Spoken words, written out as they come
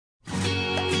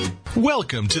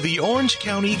Welcome to the Orange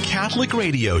County Catholic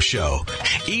Radio Show.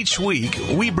 Each week,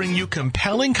 we bring you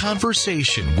compelling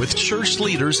conversation with church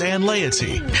leaders and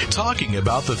laity, talking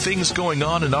about the things going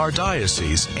on in our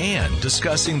diocese and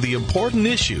discussing the important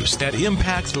issues that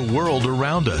impact the world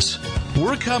around us.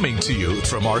 We're coming to you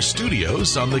from our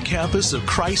studios on the campus of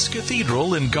Christ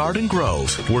Cathedral in Garden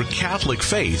Grove, where Catholic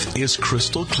faith is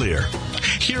crystal clear.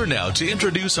 Here now to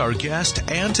introduce our guest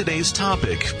and today's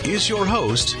topic is your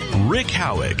host, Rick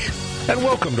Howick. And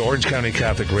welcome to Orange County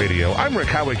Catholic Radio. I'm Rick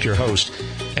Howick, your host,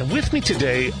 and with me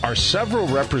today are several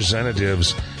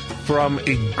representatives from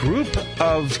a group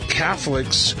of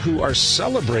Catholics who are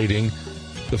celebrating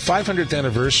the 500th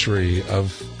anniversary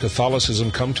of Catholicism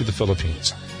come to the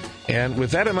Philippines. And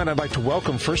with that in mind, I'd like to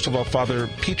welcome, first of all, Father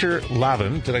Peter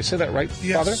Lavin. Did I say that right,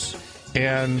 yes. Father?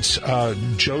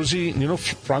 And Josie Nino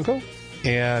Franco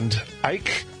and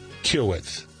Ike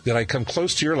Kiewit. Did I come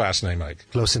close to your last name, Ike?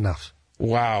 Close enough.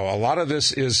 Wow, a lot of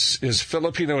this is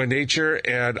Filipino in nature,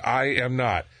 and I am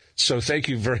not. So thank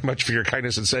you very much for your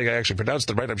kindness in saying I actually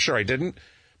pronounced it right. I'm sure I didn't.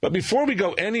 But before we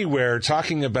go anywhere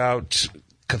talking about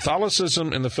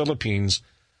Catholicism in the Philippines,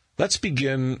 let's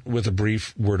begin with a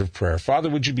brief word of prayer. Father,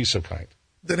 would you be so kind?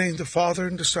 In the name of the Father,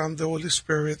 and the Son, and the Holy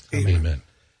Spirit. Amen. Amen.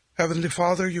 Heavenly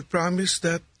Father, you promise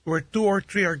that where 2 or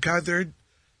 3 are gathered,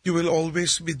 you will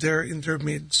always be there in their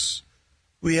midst.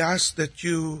 We ask that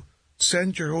you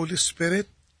send your Holy Spirit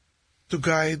to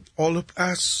guide all of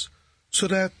us so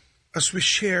that as we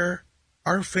share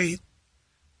our faith,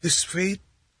 this faith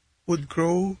would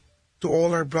grow to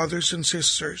all our brothers and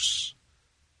sisters.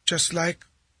 Just like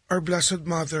our Blessed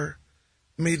Mother,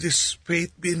 may this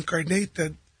faith be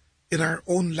incarnated in our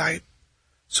own life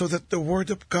so that the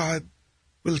Word of God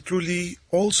will truly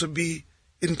also be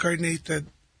incarnated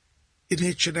in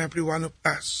each and every one of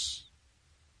us.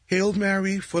 Hail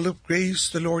Mary, full of grace,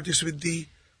 the Lord is with thee.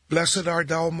 Blessed art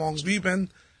thou amongst women,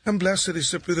 and blessed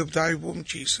is the fruit of thy womb,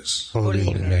 Jesus.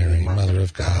 Holy Mary, Mother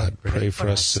of God, pray for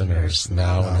us sinners,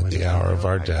 now and at the hour of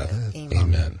our death.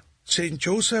 Amen. Saint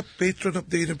Joseph, patron of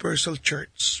the Universal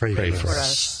Church, pray for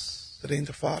us. In the name of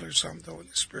the Father, Son, and the Holy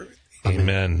Spirit.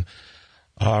 Amen.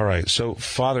 All right. So,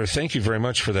 Father, thank you very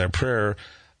much for that prayer.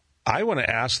 I want to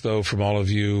ask, though, from all of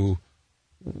you,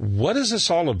 what is this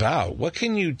all about? What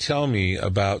can you tell me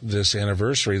about this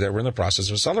anniversary that we're in the process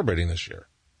of celebrating this year?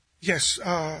 Yes,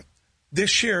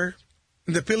 this year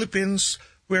in the Philippines,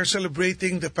 we are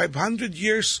celebrating the 500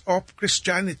 years of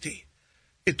Christianity.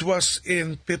 It was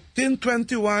in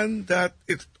 1521 that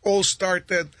it all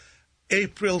started,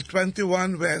 April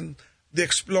 21, when the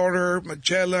explorer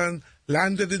Magellan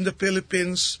landed in the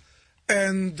Philippines,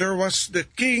 and there was the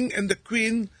king and the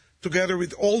queen together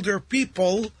with all their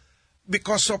people.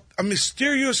 Because of a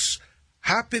mysterious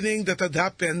happening that had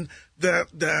happened,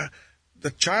 the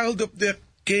child of the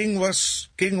king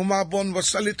Humabon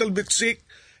was a little bit sick,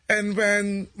 and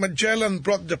when Magellan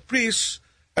brought the priest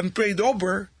and prayed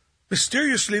over,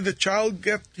 mysteriously the child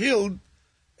got healed,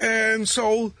 and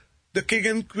so the king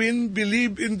and queen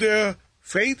believed in the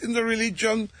faith in the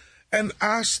religion and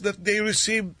asked that they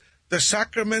receive the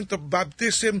sacrament of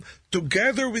baptism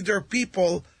together with their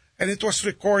people, and it was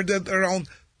recorded around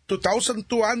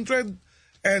 2,200,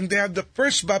 and they had the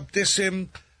first baptism,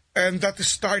 and that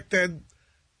started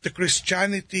the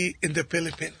Christianity in the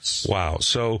Philippines. Wow.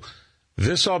 So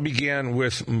this all began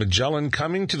with Magellan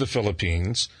coming to the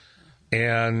Philippines,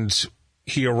 and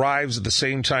he arrives at the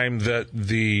same time that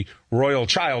the royal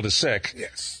child is sick.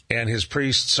 Yes. And his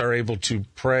priests are able to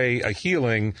pray a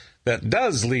healing that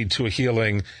does lead to a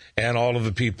healing, and all of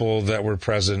the people that were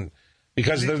present,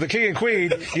 because they're the king and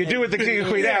queen, you do what the king and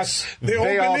queen asked.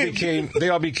 They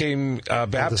all became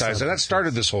baptized, and that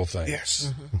started this whole thing.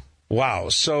 Yes. Mm-hmm. Wow.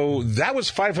 So that was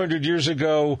 500 years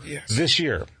ago. Yes. This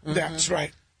year. Mm-hmm. That's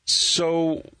right.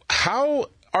 So how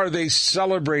are they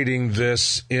celebrating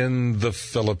this in the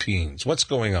Philippines? What's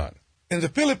going on? In the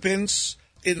Philippines,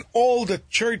 in all the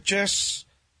churches,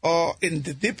 in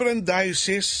the different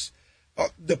dioceses,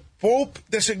 the Pope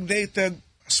designated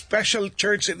a special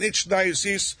church in each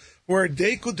diocese where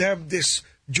they could have this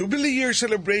Jubilee Year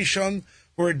celebration,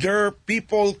 where their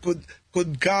people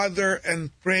could gather and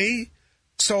pray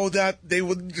so that they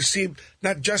would receive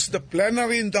not just the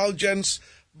plenary indulgence,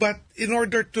 but in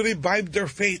order to revive their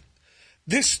faith.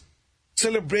 This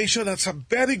celebration has a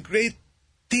very great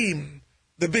theme.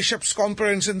 The Bishops'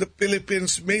 Conference in the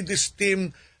Philippines made this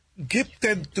theme,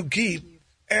 Gifted to Give.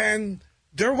 And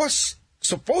there was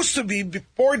supposed to be,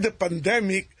 before the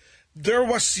pandemic, there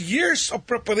was years of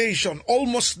preparation,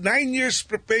 almost 9 years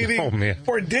preparing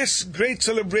for this great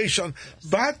celebration.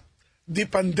 But the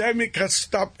pandemic has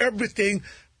stopped everything.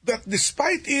 But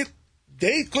despite it,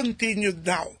 they continued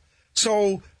now.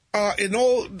 So in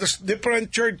all the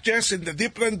different churches, in the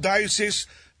different dioceses,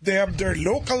 they have their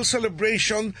local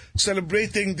celebration,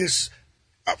 celebrating this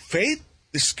faith,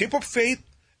 this gift of faith,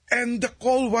 and the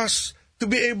call was to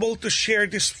be able to share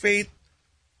this faith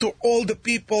to all the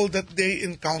people that they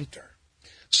encounter.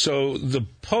 So the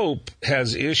Pope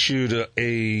has issued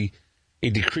a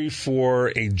decree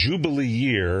for a Jubilee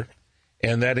year,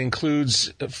 and that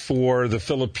includes for the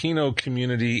Filipino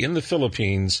community in the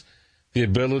Philippines the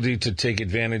ability to take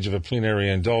advantage of a plenary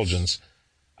indulgence.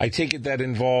 I take it that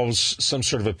involves some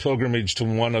sort of a pilgrimage to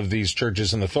one of these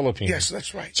churches in the Philippines. Yes,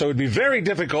 that's right. So it would be very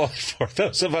difficult for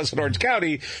those of us in Orange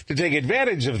County to take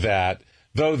advantage of that,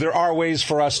 though there are ways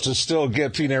for us to still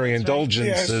get plenary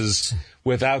indulgences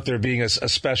without there being a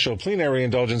special plenary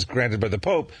indulgence granted by the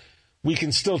Pope. We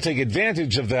can still take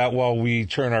advantage of that while we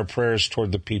turn our prayers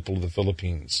toward the people of the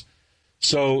Philippines.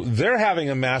 So they're having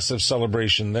a massive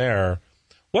celebration there.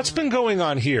 What's been going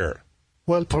on here?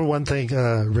 Well, for one thing,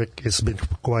 Rick, it's been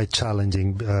quite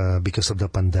challenging because of the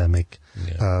pandemic.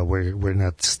 Yeah. We're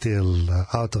not still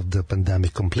out of the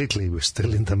pandemic completely. We're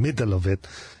still in the middle of it.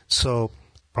 So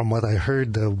from what I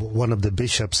heard, one of the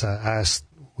bishops asked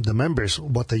the members,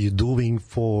 what are you doing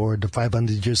for the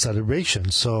 500-year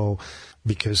celebration? So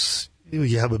because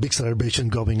you have a big celebration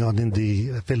going on in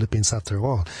the Philippines after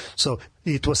all. So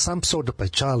it was some sort of a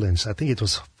challenge. I think it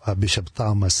was Bishop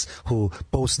Thomas who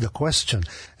posed the question.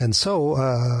 And so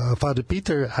Father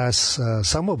Peter asked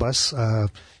some of us,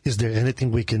 is there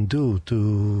anything we can do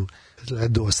to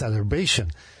do a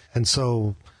celebration? And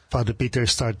so Father Peter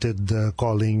started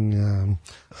calling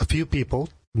a few people,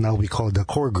 now we call the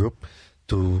core group,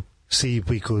 to see if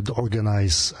we could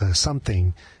organize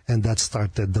something, and that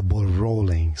started the ball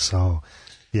rolling. So,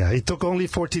 yeah, it took only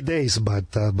 40 days, but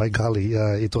by golly,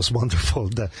 it was wonderful.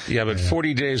 But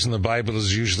 40 days in the Bible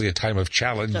is usually a time of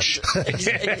challenge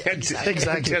exactly. and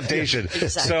temptation. Exactly.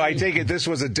 So I take it this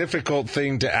was a difficult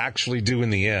thing to actually do in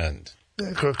the end.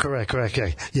 Correct.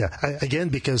 Yeah. Again,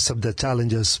 because of the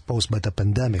challenges posed by the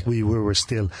pandemic, we were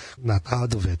still not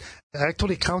out of it. I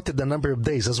actually counted the number of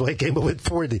days. That's why I came up with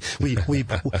 40. We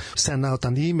sent out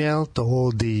an email to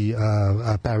all the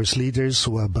parish leaders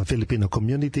who have Filipino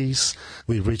communities.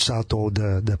 We reached out to all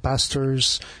the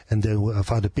pastors, and then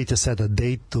Father Peter set a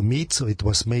date to meet. So it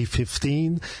was May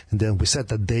 15, and then we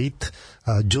set a date,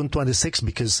 June 26,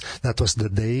 because that was the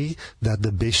day that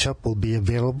the bishop will be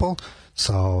available.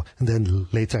 So, and then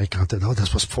later I counted,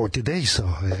 that was 40 days.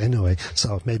 So anyway,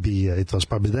 so maybe it was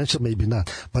providential, maybe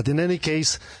not. But in any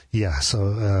case,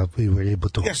 so we were able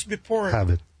to have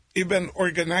it. Even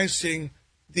organizing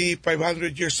the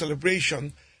 500-year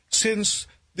celebration, since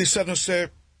the San Jose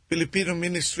Filipino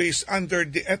ministry is under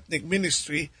the ethnic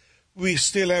ministry, we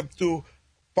still have to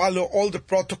follow all the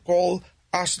protocol,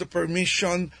 ask the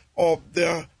permission of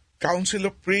the Council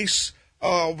of Priests,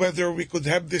 whether we could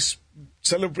have this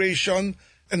celebration,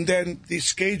 and then the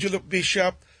schedule of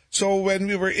bishop. So when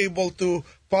we were able to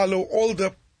follow all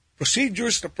the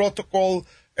procedures, the protocol,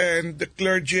 and the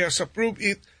clergy has approved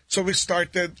it, so we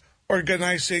started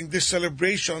organizing this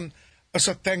celebration as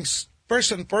a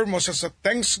first and foremost, as a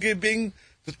thanksgiving,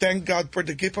 to thank God for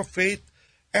the gift of faith,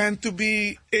 and to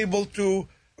be able to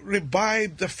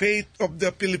revive the faith of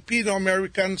the Filipino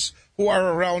Americans who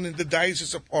are around in the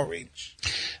Diocese of Orange.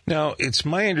 Now, it's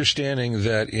my understanding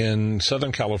that in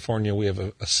Southern California we have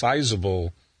a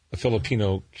sizable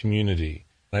Filipino community.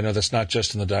 I know that's not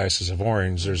just in the Diocese of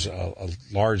Orange. There's a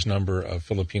large number of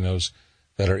Filipinos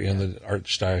that are in the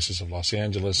Archdiocese of Los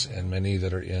Angeles and many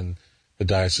that are in the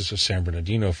Diocese of San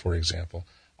Bernardino, for example.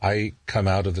 I come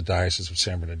out of the Diocese of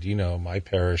San Bernardino. My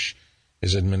parish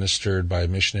is administered by a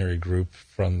missionary group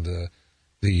from the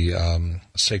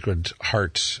Sacred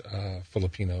Heart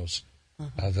Filipinos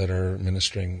that are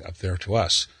ministering up there to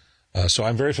us. So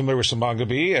I'm very familiar with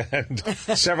Sambangabi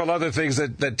and several other things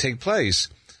that take place.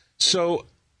 So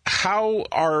how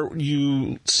are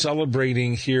you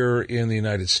celebrating here in the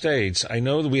United States? I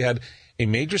know that we had a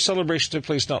major celebration took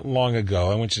place not long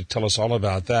ago. I want you to tell us all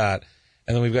about that.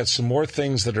 And then we've got some more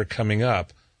things that are coming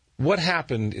up. What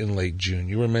happened in late June?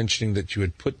 You were mentioning that you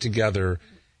had put together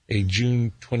a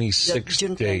June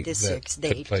 26th date that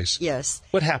took place. Yes.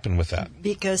 What happened with that?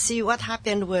 Because, see, what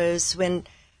happened was when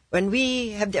we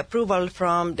have the approval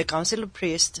from the Council of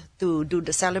Priests to do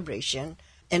the celebration,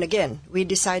 and again, we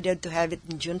decided to have it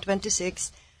in June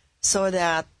 26th so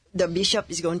that the bishop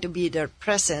is going to be there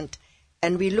present,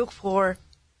 and we look for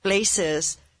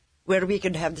places where we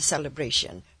could have the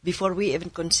celebration before we even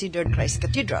considered Christ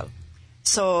Cathedral.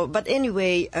 So, but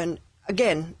anyway, and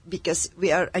again, because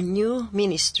we are a new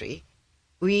ministry,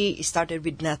 we started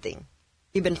with nothing,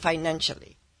 even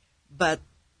financially. But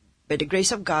by the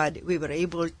grace of God, we were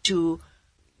able to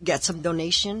get some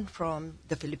donation from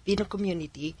the Filipino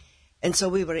community. And so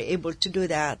we were able to do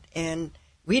that. And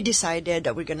we decided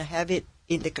that we're going to have it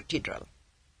in the cathedral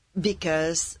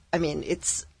because,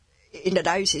 it's in the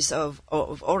Diocese of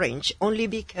Orange, only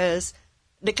because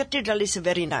the cathedral is a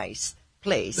very nice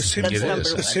place. That's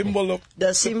number one.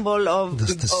 The symbol of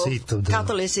seat of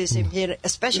Catholicism here,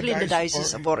 especially in the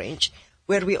Diocese of Orange,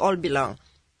 where we all belong.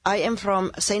 I am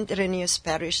from St. Irenaeus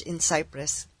Parish in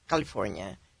Cypress,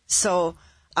 California. So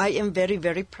I am very,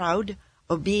 very proud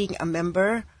of being a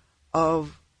member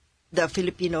of the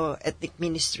Filipino Ethnic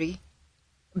Ministry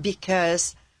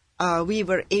because we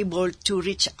were able to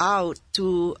reach out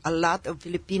to a lot of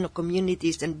Filipino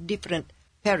communities and different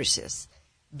parishes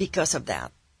because of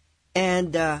that.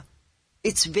 And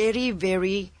it's very,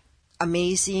 very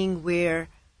amazing where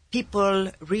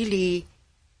people really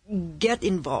get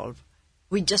involved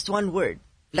with just one word.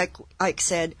 Like Ike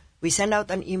said, we send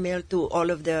out an email to all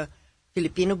of the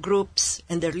Filipino groups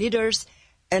and their leaders.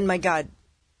 And my God,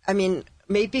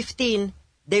 May 15,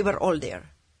 they were all there.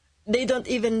 They don't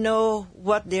even know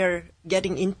what they're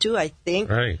getting into, I think.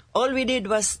 Right. All we did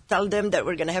was tell them that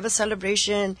we're going to have a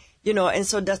celebration, and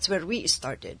so that's where we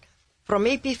started. From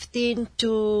May 15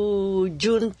 to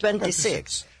June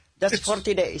 26. That's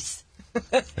 40 days.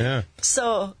 Yeah.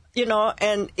 So,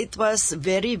 and it was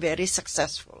very, very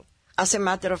successful. As a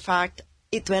matter of fact,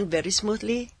 it went very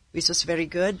smoothly, which was very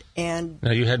good. And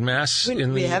now you had Mass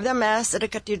we have the Mass at the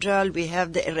cathedral. We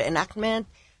have the reenactment.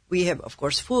 We have, of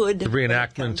course, food. The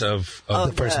reenactment of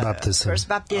the first baptism. First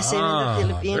baptism in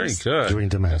the Philippines. Very good. During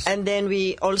the Mass. And then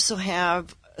we also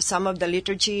have some of the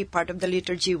liturgy. Part of the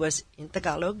liturgy was in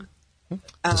Tagalog.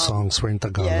 The songs were in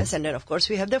Tagalog. Yes, and then, of course,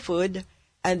 we have the food.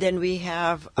 And then we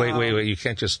have... Wait. You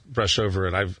can't just brush over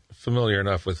it. I'm familiar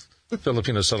enough with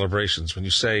Filipino celebrations. When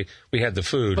you say we had the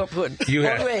food, you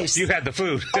had the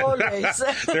food. Always.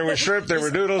 There was shrimp, there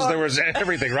were noodles, there was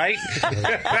everything, right?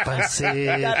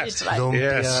 Pancit, that is right.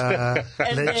 lumpia,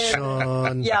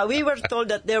 lechon. Yeah, we were told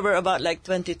that there were about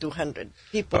 2,200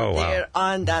 people there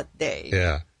on that day.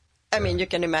 Yeah. You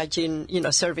can imagine,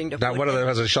 serving the food. Not one of them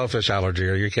has a shellfish allergy,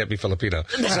 or you can't be Filipino.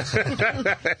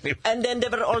 And then there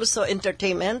were also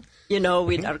entertainment,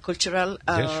 with our cultural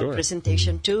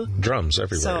presentation too. Drums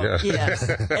everywhere. So, yes.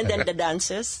 And then the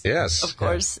dances. Yes. Of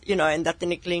course, and the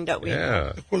tinikling that we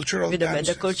have. The cultural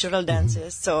dances. The cultural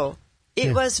dances. So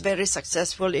it was very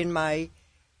successful in my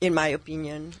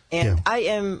opinion. And I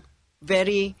am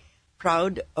very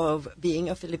proud of being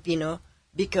a Filipino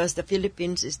because the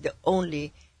Philippines is the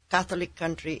only Catholic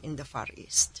country in the Far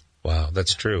East. Wow,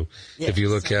 that's true. Yes. If you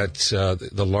look at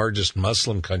the largest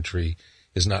Muslim country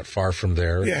is not far from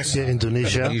there. Yes. Yeah,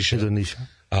 Indonesia.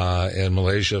 And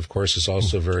Malaysia, of course, is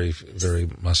also very, very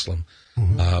Muslim.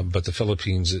 Mm-hmm. But the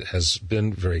Philippines has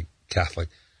been very Catholic.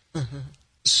 Mm-hmm.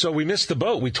 So we missed the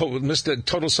boat. We missed the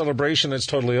total celebration. It's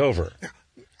totally over.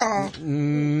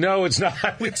 No, it's not.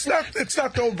 It's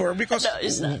not over because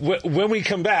when we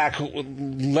come back,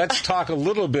 let's talk a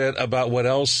little bit about what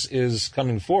else is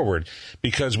coming forward,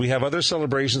 because we have other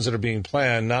celebrations that are being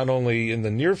planned, not only in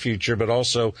the near future, but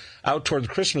also out toward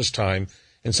Christmas time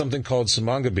in something called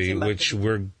Simangabi, which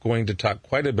we're going to talk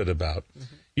quite a bit about.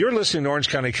 Mm-hmm. You're listening to Orange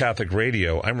County Catholic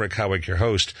Radio. I'm Rick Howick, your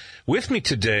host. With me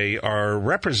today are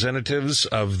representatives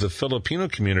of the Filipino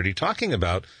community talking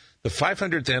about the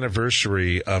 500th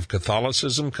anniversary of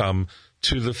Catholicism come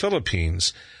to the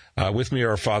Philippines. With me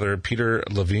are Father Peter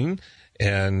Levine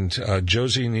and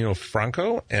Josie Nino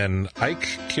Franco and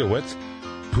Ike Kiewit,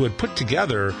 who had put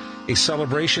together a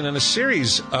celebration and a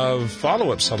series of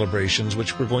follow-up celebrations,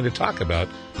 which we're going to talk about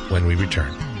when we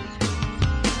return.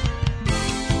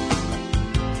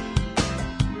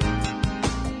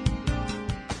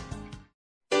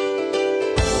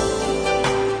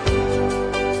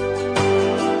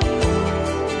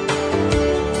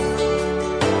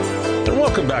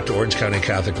 Welcome back to Orange County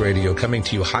Catholic Radio, coming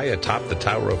to you high atop the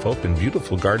Tower of Hope in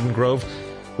beautiful Garden Grove,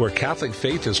 where Catholic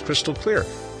faith is crystal clear.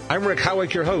 I'm Rick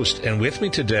Howick, your host, and with me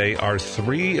today are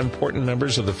three important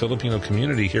members of the Filipino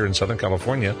community here in Southern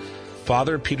California.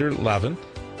 Father Peter Levine,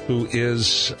 who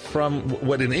is from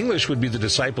what in English would be the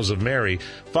Disciples of Mary.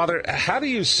 Father, how do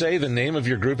you say the name of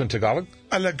your group in Tagalog?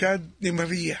 Alagad ni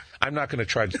Maria. I'm not going to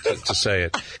try to say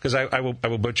it, because I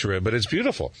will butcher it, but it's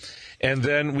beautiful. And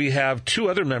then we have two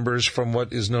other members from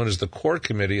what is known as the core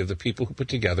committee of the people who put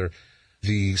together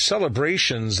the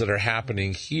celebrations that are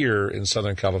happening here in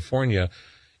Southern California.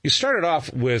 You started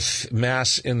off with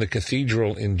Mass in the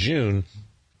Cathedral in June.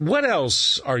 What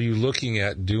else are you looking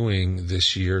at doing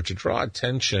this year to draw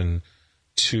attention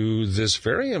to this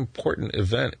very important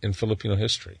event in Filipino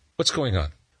history? What's going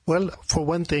on? Well, for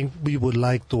one thing, we would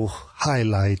like to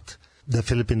highlight the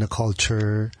Filipino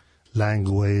culture,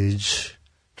 language,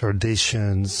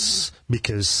 traditions,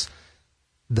 because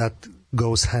that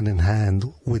goes hand in hand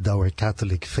with our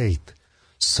Catholic faith.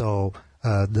 So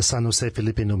the San Jose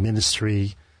Filipino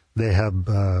Ministry, they have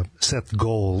set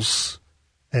goals,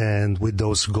 and with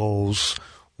those goals,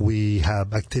 we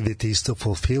have activities to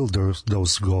fulfill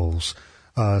those goals.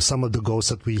 Some of the goals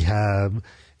that we have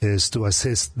is to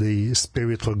assist the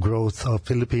spiritual growth of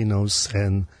Filipinos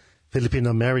and Filipino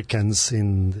Americans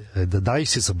in the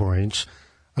Diocese of Orange.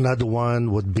 Another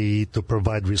one would be to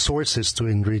provide resources to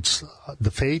enrich the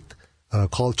faith,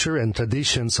 culture, and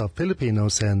traditions of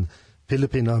Filipinos and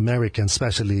Filipino Americans,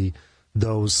 especially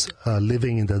those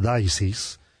living in the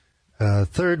diocese.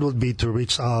 Third would be to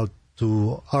reach out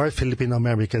to our Filipino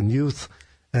American youth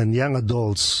and young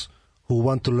adults who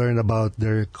want to learn about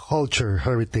their culture,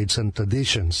 heritage, and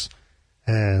traditions.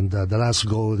 And the last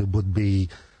goal would be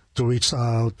to reach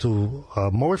out to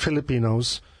more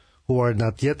Filipinos who are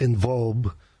not yet involved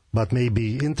but may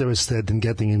be interested in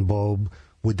getting involved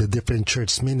with the different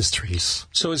church ministries.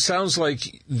 So it sounds like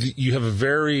you have a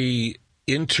very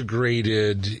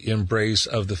integrated embrace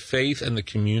of the faith and the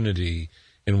community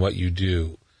in what you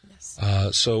do.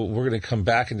 Yes. So we're going to come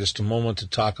back in just a moment to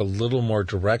talk a little more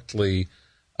directly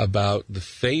about the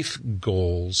faith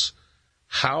goals.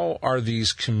 How are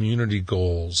these community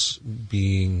goals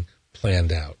being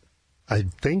planned out? I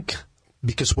think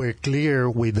because we're clear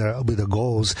with the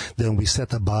goals, then we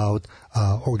set about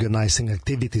organizing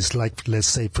activities. Like, let's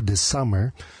say, for this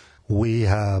summer, we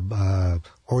have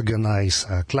organized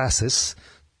classes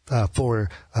for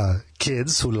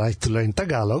kids who like to learn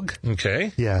Tagalog.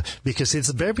 Okay. Yeah, because it's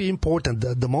very important.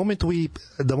 The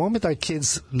moment our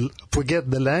kids forget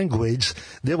the language,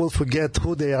 they will forget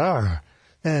who they are.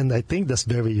 And I think that's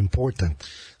very important.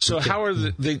 So how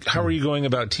are you going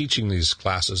about teaching these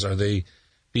classes? Are they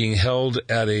being held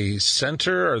at a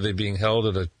center? Are they being held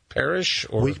at a parish?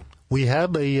 Or We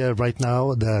have right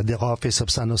now the office of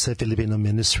San Jose Filipino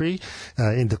Ministry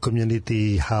in the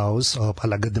community house of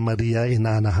Alagad de Maria in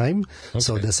Anaheim. Okay.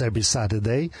 So that's every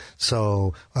Saturday.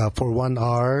 So for 1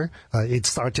 hour, it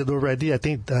started already. I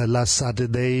think last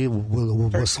Saturday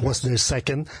was their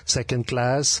second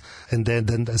class, and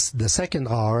then the second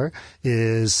hour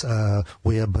is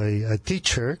we have a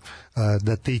teacher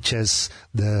that teaches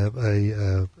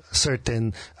a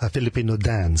certain Filipino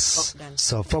dance.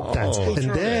 Folk dance.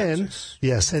 And then,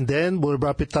 yes, and then we'll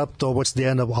wrap it up towards the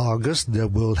end of August. There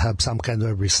will have some kind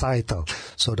of recital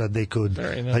so that they could,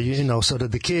 so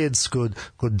that the kids could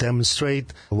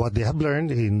demonstrate what they have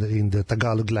learned in the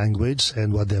Tagalog language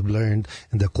and what they have learned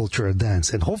in the cultural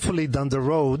dance. And hopefully down the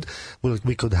road,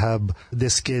 we could have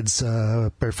these kids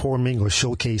performing or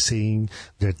showcasing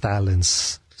their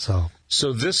talents.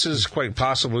 So this is quite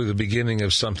possibly the beginning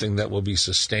of something that will be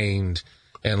sustained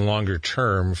and longer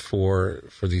term for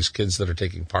these kids that are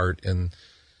taking part in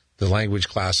the language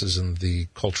classes and the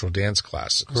cultural dance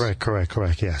classes.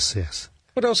 Correct. Yes.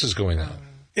 What else is going on?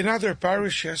 In other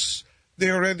parishes,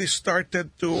 they already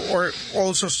started to or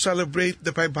also celebrate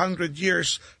the 500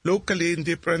 years locally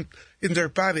in their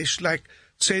parish, like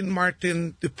St.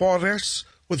 Martin de Porres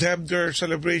would have their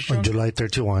celebration on July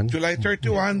 31.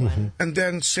 Mm-hmm. And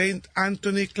then St.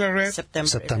 Anthony Claret,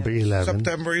 September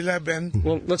 11.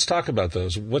 Well, let's talk about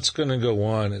those. What's going to go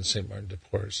on at St. Martin de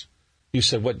Porres? You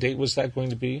said what date was that going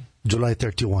to be? July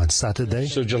 31, Saturday.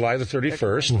 So July the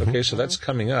 31st. Mm-hmm. Okay, so that's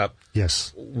coming up.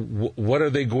 Yes. What are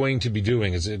they going to be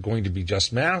doing? Is it going to be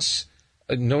just Mass?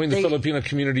 Knowing the Filipino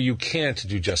community, you can't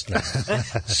do just Mass.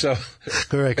 So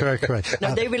correct.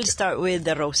 No, they will start with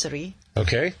the Rosary.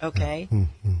 Okay. Mm-hmm.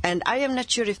 And I am not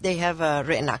sure if they have a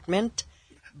reenactment,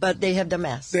 but they have the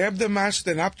Mass. They have the Mass.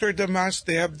 Then after the Mass,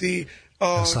 they have the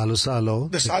salo-salo.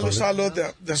 The salo-salo,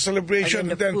 the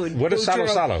celebration. And then food. What is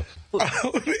salo-salo?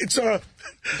 It's a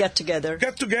get-together.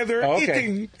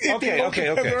 Eating. Okay.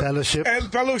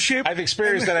 Fellowship. I've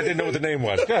experienced that. I didn't know what the name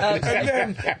was. And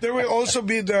then there will also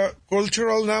be the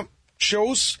cultural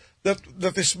shows that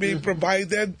is being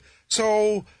provided.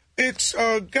 So it's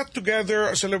a get-together,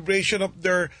 a celebration of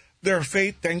their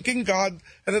faith, thanking God,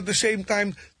 and at the same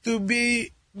time to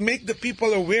make the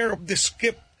people aware of this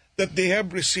gift that they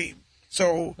have received.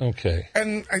 So, okay.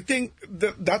 And I think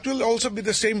that will also be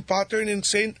the same pattern in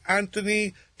St.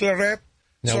 Anthony Claret.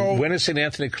 Now, when is St.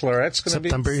 Anthony Claret's going to be?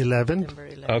 September 11.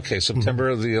 Okay,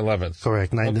 September the 11th.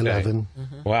 Correct, 9/11. Okay.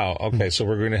 Mm-hmm. Wow, okay, so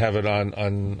we're going to have it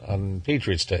on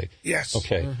Patriots' Day. Yes.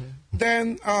 Okay. Mm-hmm.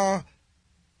 Then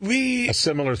a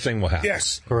similar thing will happen.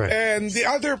 Yes. Correct. And the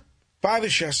other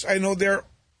parishes, I know they're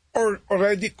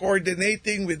already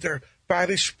coordinating with their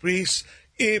parish priests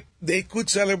if they could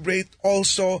celebrate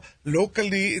also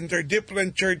locally in their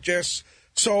different churches.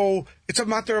 So it's a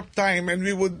matter of time, and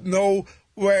we would know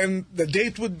when the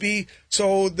date would be.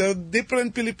 So the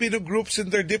different Filipino groups in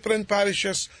their different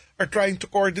parishes are trying to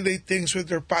coordinate things with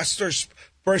their pastors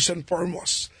first and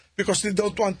foremost, because they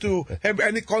don't want to have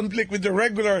any conflict with the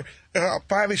regular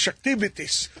parish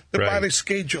activities, the Right. parish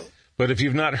schedule. But if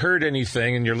you've not heard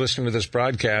anything and you're listening to this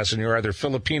broadcast and you're either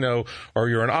Filipino or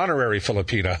you're an honorary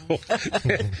Filipino,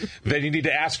 then you need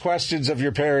to ask questions of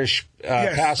your parish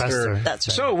Yes. pastor. That's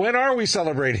right. So when are we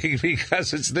celebrating?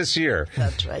 Because it's this year.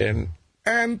 That's right.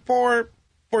 And for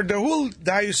the whole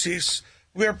diocese,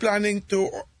 we are planning to,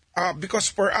 because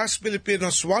for us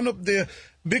Filipinos, one of the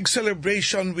big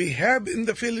celebration we have in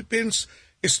the Philippines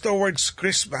is towards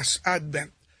Christmas,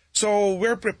 Advent. So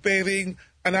we're preparing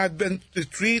an Advent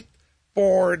retreat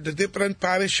for the different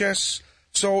parishes.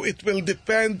 So it will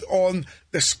depend on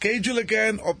the schedule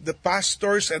again of the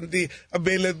pastors and the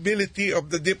availability of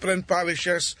the different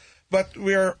parishes. But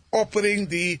we are offering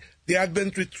the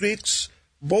Advent retreats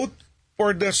both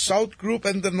for the South group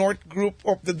and the North group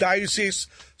of the diocese.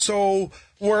 So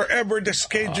wherever the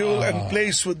schedule and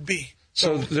place would be.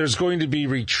 So there's going to be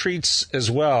retreats as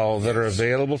well that are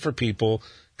available for people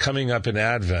coming up in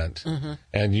Advent.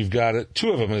 And you've got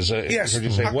two of them. Yes, heard you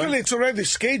say actually one? it's already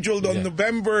scheduled on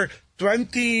November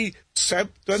 27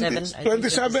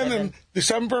 and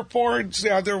December 4 is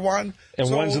the other one. And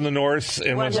So- one's in the north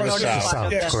and one's in the One's in the south.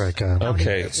 South, Yes. correct.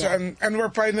 Okay. And we're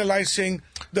finalizing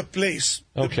the place.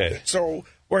 Okay. So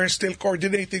we're still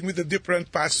coordinating with the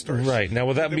different pastors. Right. Now,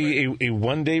 will that be a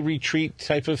one-day retreat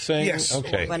type of thing? Yes.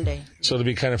 Okay. 1 day. So it'll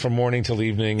be kind of from morning till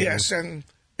evening? Yes, and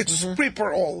it's free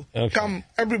for all. Okay. Come,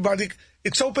 everybody.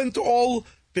 It's open to all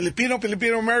Filipino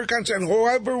Americans, and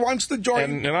whoever wants to join.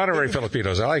 And honorary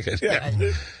Filipinos. I like it. Yeah.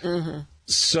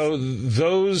 So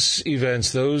those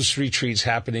events, those retreats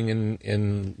happening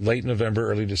in late November,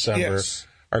 early December Yes.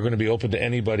 are going to be open to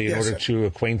anybody in Yes, order sir. to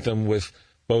acquaint them with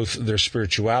both their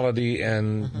spirituality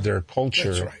and their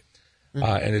culture. That's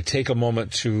right. And to take a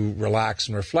moment to relax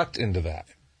and reflect into that.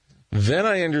 Then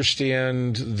I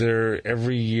understand they're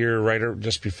every year,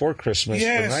 just before Christmas,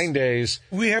 Yes. for 9 days.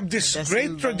 We have this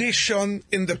great tradition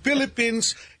in the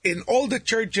Philippines, in all the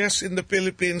churches in the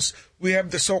Philippines. We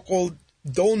have the so-called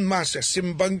dawn masses,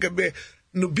 Simbang Gabi,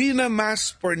 Novena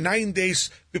Mass for 9 days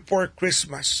before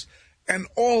Christmas. And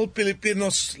all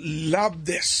Filipinos love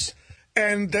this.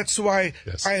 And that's why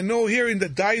Yes. I know here in the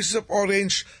Diocese of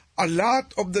Orange, a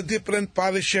lot of the different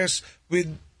parishes with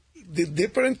the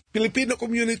different Filipino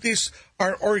communities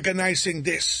are organizing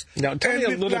this. Now, tell me a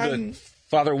we little plan- bit,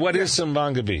 Father, what is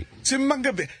Simbang Gabi? Simbang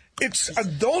Gabi. It's a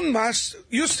dawn mass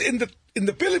used in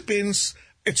the Philippines.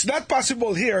 It's not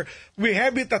possible here. We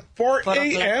have it at 4 4 o'clock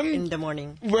a.m. in the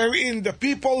morning. wherein the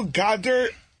people gather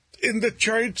in the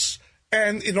church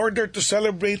and in order to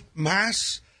celebrate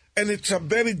Mass. And it's a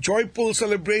very joyful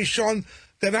celebration.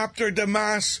 Then after the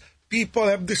Mass, people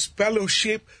have this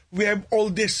fellowship. We have all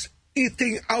this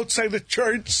eating outside the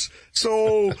church.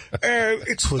 So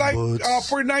it's Food like booths.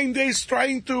 for 9 days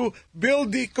trying to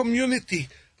build the community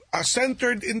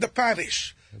centered in the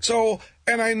parish. So,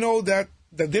 and I know that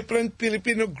the different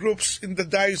Filipino groups in the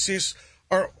diocese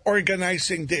are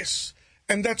organizing this.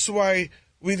 And that's why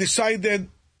we decided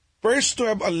first to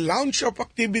have a launch of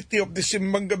activity of the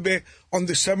Simbang Gabi on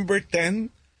December 10.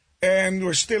 And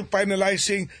we're still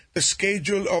finalizing the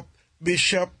schedule of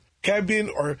Bishop Kevin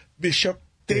or Bishop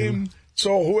Tim.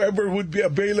 So whoever would be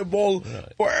available.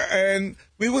 And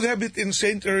we would have it in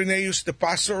St. Irenaeus. The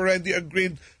pastor already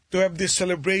agreed to have this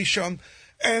celebration.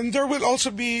 And there will also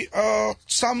be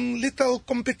some little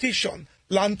competition,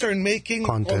 lantern making, all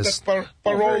Contest. that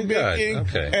parole very good. making,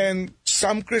 Okay. and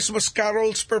some Christmas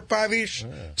carols per parish.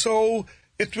 So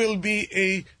it will be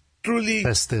a truly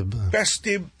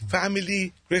festive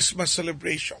family Christmas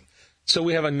celebration. So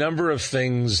we have a number of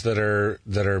things that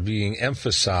are being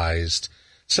emphasized,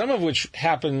 some of which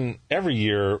happen every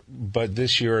year, but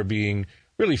this year are being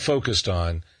really focused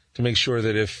on to make sure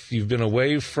that if you've been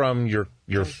away from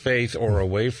your faith or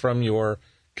away from your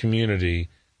community,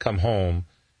 come home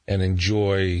and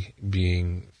enjoy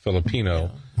being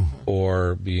Filipino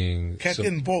or being... Get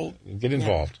involved Get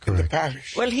involved. in the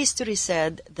parish. Well, history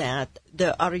said that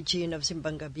the origin of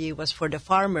Simbang Gabi was for the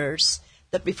farmers,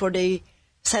 that before they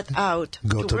set out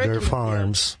Go to work their in the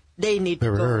farms field, they need to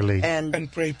very go early.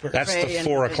 and Pray for That's pray the and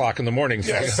 4 pray. o'clock in the morning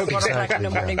thing. Yes. 4 o'clock in the Exactly,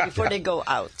 morning before they go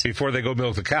out. Before they go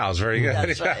milk the cows. Very good.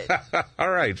 That's right. All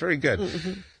right. Very good.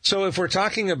 So if we're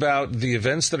talking about the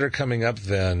events that are coming up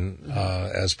then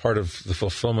as part of the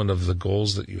fulfillment of the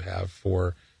goals that you have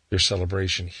for your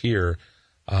celebration here,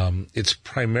 it's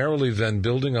primarily then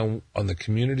building on the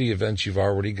community events you've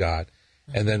already got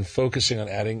and then focusing on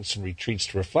adding some retreats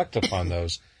to reflect upon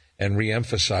those and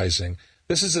re-emphasizing.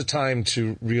 This is a time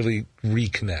to really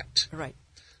reconnect. Right.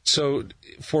 So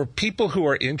for people who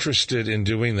are interested in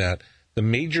doing that, the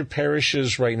major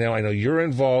parishes right now, I know you're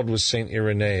involved with St.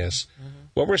 Irenaeus.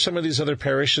 What were some of these other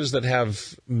parishes that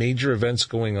have major events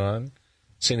going on?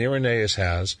 St. Irenaeus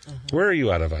has. Where are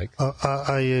you out of, Ike?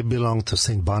 I belong to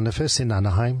St. Boniface in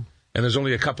Anaheim. And there's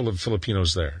only a couple of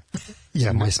Filipinos there.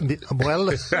 Yeah, well, You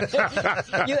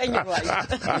and your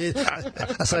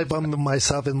wife. aside from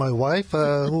myself and my wife,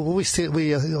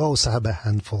 we also have a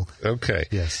handful. Okay.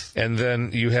 Yes. And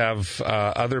then you have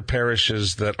other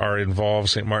parishes that are involved,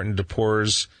 St. Martin de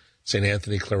Porres, St.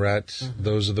 Anthony Claret.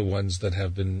 Those are the ones that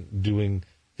have been doing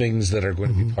things that are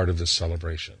going to be part of this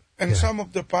celebration. And some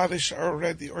of the parish are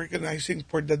already organizing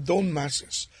for the dawn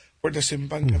masses for the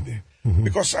Simbang Gabi.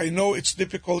 Because I know it's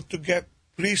difficult to get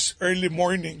priests early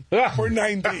morning for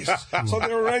 9 days. So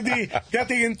they're already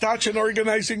getting in touch and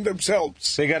organizing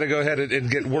themselves. They got to go ahead and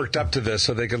get worked up to this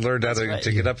so they can learn how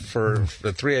to get up for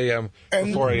the 3 a.m. or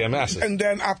 4 a.m. masses. And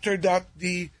then after that,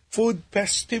 the food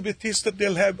festivities that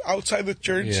they'll have outside the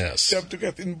church, they have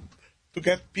to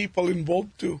get people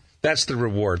involved too. That's the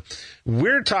reward.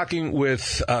 We're talking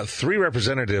with 3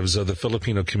 representatives of the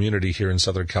Filipino community here in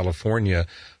Southern California,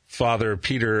 Father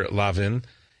Peter Lavin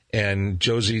and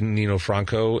Josie Nino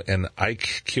Franco and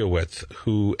Ike Kiowith,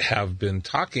 who have been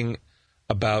talking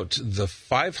about the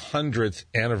 500th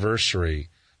anniversary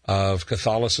of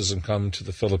Catholicism come to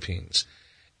the Philippines.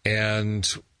 And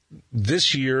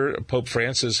this year, Pope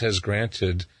Francis has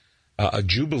granted a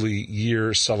Jubilee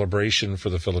year celebration for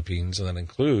the Philippines, and that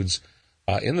includes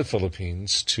in the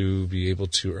Philippines to be able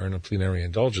to earn a plenary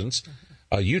indulgence.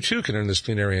 You too can earn this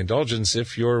plenary indulgence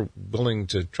if you're willing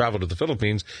to travel to the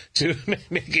Philippines to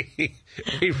make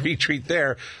a retreat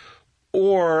there.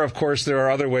 Or, of course, there are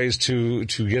other ways to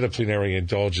get a plenary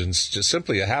indulgence. Just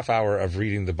simply a half hour of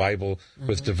reading the Bible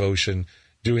with devotion,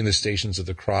 doing the Stations of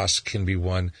the Cross can be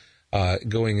one.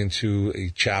 Going into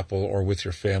a chapel or with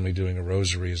your family doing a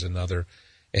rosary is another.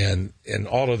 And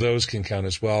all of those can count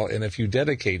as well. And if you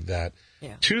dedicate that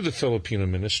to the Filipino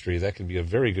ministry, that can be a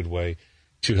very good way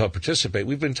to help participate.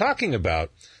 We've been talking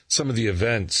about some of the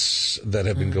events that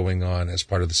have been going on as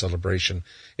part of the celebration.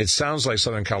 It sounds like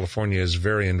Southern California is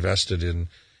very invested in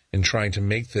trying to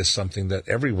make this something that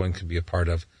everyone can be a part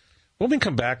of. When we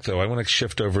come back, though, I want to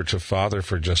shift over to Father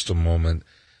for just a moment.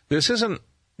 This isn't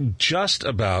just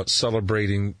about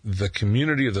celebrating the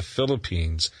community of the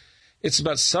Philippines. It's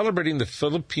about celebrating the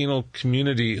Filipino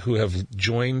community who have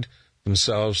joined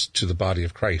themselves to the body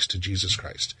of Christ, to Jesus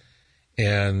Christ.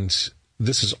 And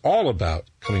this is all about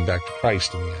coming back to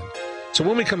Christ in the end. So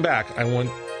when we come back, I want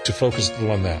to focus a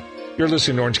little on that. You're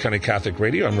listening to Orange County Catholic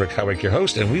Radio. I'm Rick Howick, your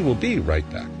host, and we will be right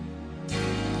back.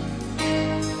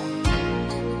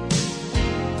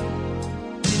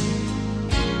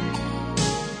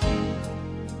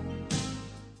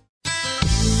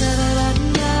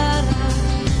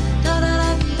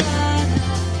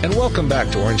 And welcome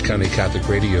back to Orange County Catholic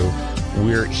Radio.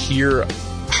 We're here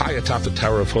high atop the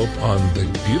Tower of Hope on the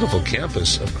beautiful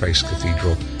campus of Christ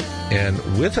Cathedral. And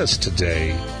with us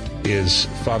today is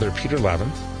Father Peter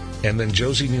Lavin and then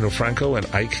Josie Nino Franco and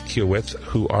Ike Kiowith,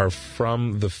 who are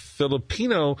from the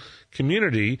Filipino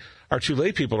community. Our 2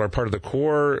 lay people are part of the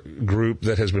core group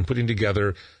that has been putting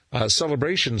together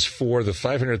celebrations for the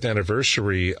 500th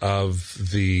anniversary of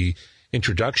the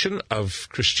introduction of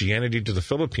Christianity to the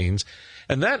Philippines.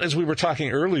 And that, as we were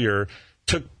talking earlier,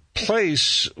 took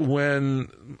place when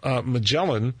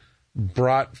Magellan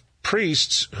brought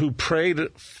priests who prayed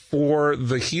for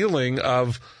the healing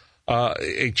of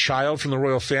a child from the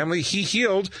royal family. He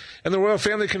healed, and the royal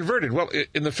family converted. Well,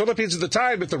 in the Philippines at the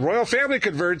time, if the royal family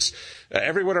converts,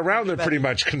 everyone around them pretty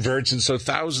much converts, and so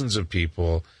thousands of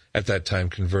people at that time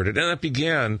converted. And that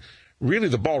began really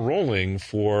the ball rolling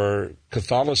for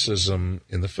Catholicism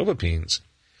in the Philippines.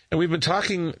 And we've been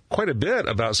talking quite a bit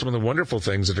about some of the wonderful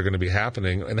things that are going to be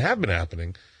happening and have been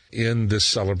happening in this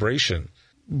celebration.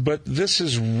 But this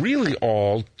is really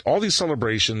all these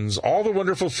celebrations, all the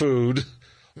wonderful food,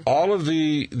 all of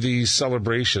the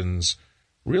celebrations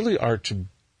really are to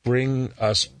bring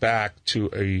us back to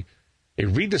a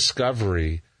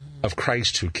rediscovery of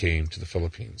Christ who came to the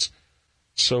Philippines.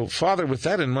 So, Father, with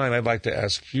that in mind, I'd like to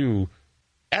ask you,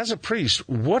 as a priest,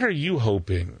 what are you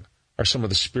hoping are some of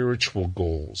the spiritual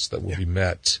goals that will be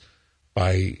met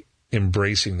by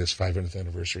embracing this 500th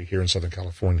anniversary here in Southern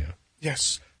California?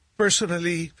 Yes.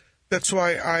 Personally, that's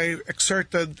why I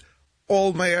exerted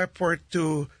all my effort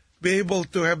to be able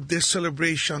to have this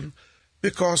celebration,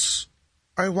 because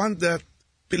I want that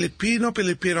Filipino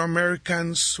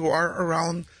Americans who are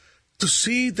around to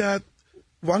see that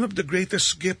one of the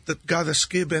greatest gifts that God has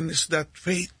given is that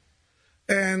faith.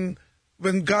 And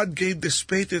when God gave this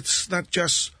faith, it's not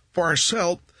just for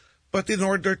ourselves, but in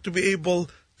order to be able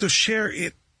to share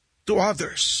it to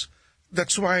others.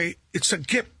 That's why it's a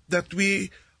gift that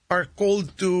we are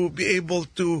called to be able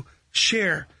to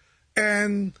share.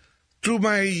 And through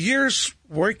my years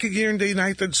working here in the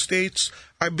United States,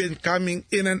 I've been coming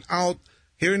in and out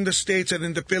here in the States and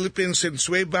in the Philippines since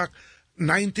way back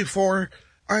 94.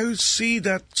 I see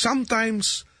that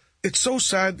sometimes it's so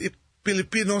sad if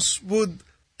Filipinos would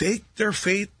take their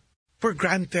faith for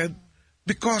granted,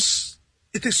 because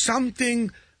it is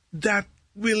something that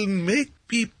will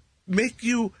make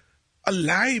you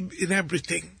alive in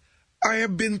everything. I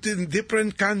have been to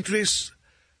different countries,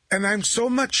 and I'm so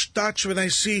much touched when I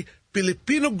see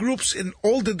Filipino groups in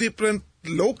all the different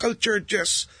local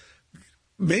churches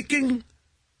making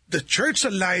the church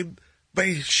alive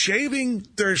by sharing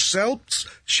their selves,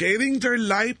 sharing their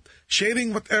life,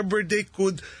 sharing whatever they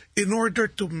could in order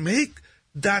to make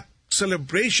that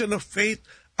celebration of faith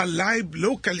alive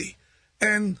locally.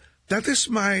 And that is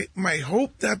my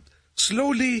hope, that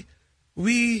slowly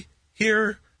we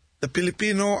here, the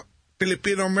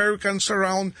Filipino Americans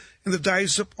around in the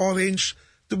Diocese of Orange,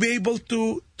 to be able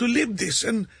to live this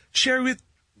and share it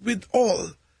with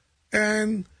all.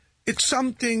 And it's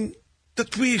something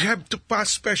that we have to pass,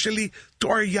 especially to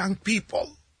our young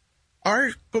people.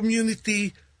 Our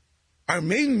community, our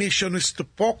main mission is to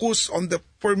focus on the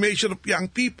formation of young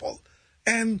people.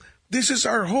 And this is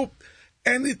our hope.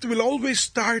 And it will always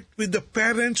start with the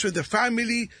parents, with the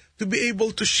family, to be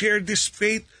able to share this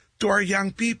faith to our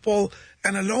young people.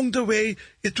 And along the way,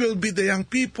 it will be the young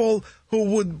people who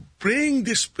would bring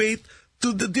this faith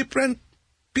to the different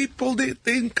people they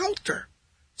encounter.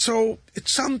 So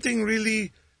it's something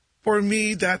really, for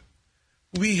me, that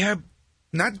we have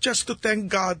not just to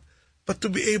thank God, but to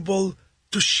be able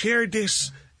to share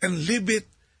this and live it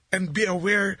and be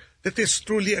aware that it's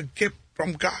truly a gift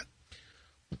from God.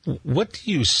 What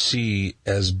do you see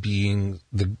as being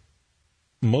the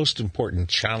most important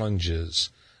challenges,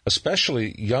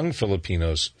 especially young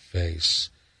Filipinos face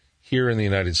here in the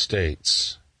United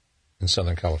States, in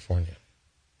Southern California?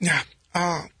 Yeah,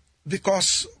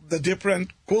 because the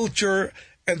different culture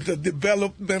and the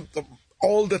development of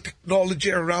all the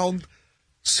technology around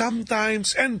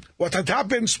sometimes, and what had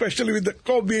happened, especially with the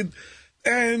COVID,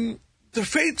 and the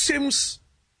faith seems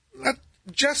not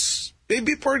just,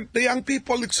 maybe for the young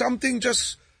people, it's something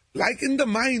just like in the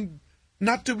mind,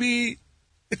 not to be,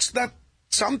 it's not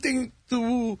something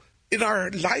to, in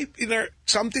our life,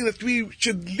 something that we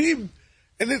should live.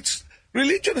 And it's,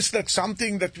 religion is not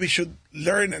something that we should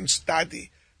learn and study.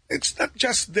 It's not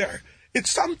just there. It's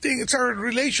something, it's our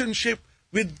relationship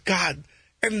with God.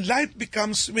 And life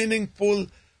becomes meaningful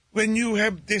when you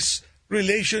have this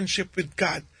relationship with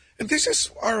God. And this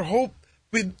is our hope,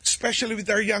 especially with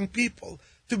our young people,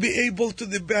 to be able to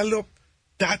develop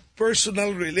that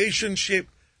personal relationship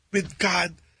with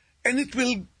God. And it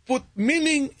will put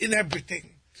meaning in everything,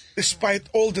 despite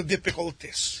all the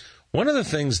difficulties. One of the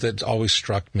things that always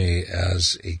struck me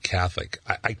as a Catholic,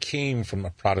 I came from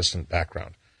a Protestant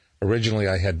background. Originally,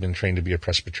 I had been trained to be a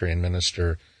Presbyterian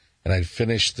minister, and I'd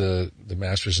finished the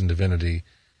Master's in Divinity,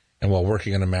 and while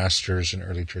working on a Master's in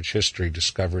Early Church History,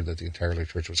 discovered that the entire early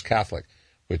church was Catholic,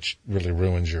 which really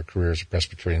ruins your career as a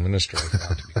Presbyterian minister if you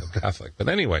want to become Catholic. But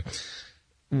anyway,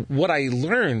 what I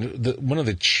learned, one of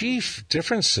the chief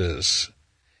differences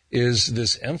is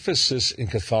this emphasis in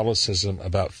Catholicism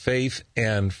about faith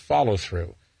and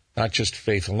follow-through, not just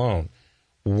faith alone.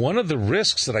 One of the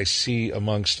risks that I see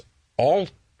amongst all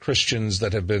Christians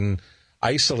that have been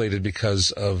isolated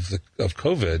because of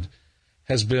COVID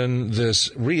has been this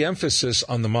re-emphasis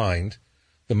on the mind.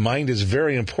 The mind is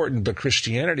very important, but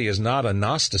Christianity is not a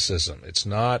Gnosticism. It's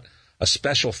not a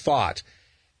special thought.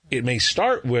 It may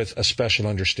start with a special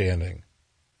understanding,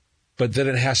 but then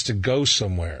it has to go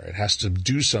somewhere. It has to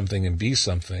do something and be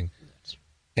something.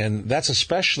 And that's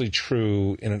especially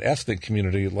true in an ethnic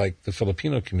community like the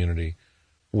Filipino community,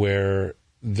 where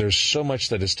there's so much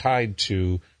that is tied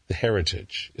to the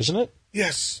heritage, isn't it?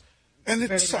 Yes. And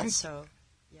it's very much so.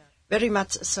 Yeah. Very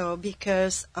much so,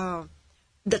 because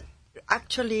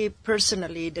actually,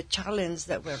 personally, the challenge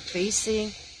that we're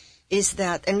facing is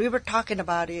that, and we were talking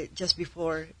about it just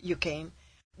before you came,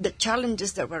 the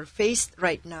challenges that we're faced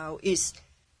right now is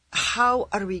how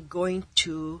are we going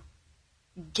to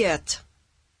get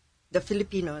the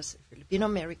Filipinos, Filipino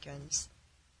Americans,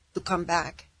 to come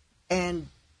back and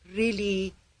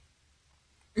really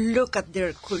look at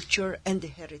their culture and the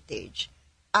heritage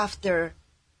after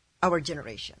our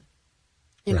generation.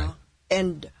 You know,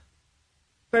 and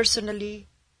personally,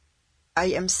 I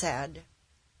am sad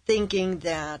thinking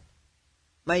that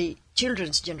my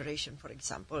children's generation, for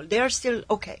example, they are still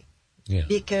okay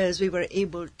because we were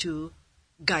able to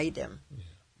guide them. Yeah.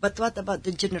 But what about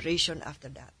the generation after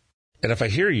that? And if I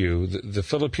hear you, the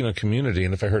Filipino community,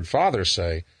 and if I heard Father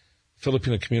say,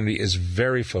 Filipino community is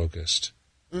very focused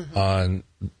on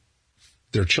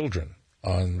their children,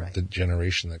 on the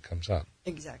generation that comes up.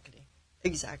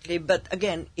 Exactly. But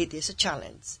again, it is a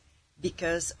challenge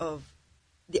because of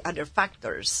the other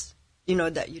factors,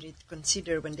 that you need to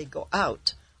consider when they go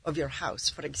out of your house.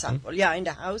 For example, in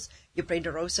the house, you pray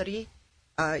the rosary,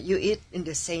 you eat in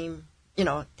the same,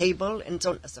 table and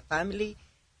so on as a family.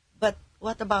 But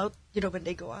what about, when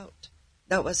they go out?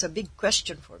 That was a big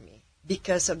question for me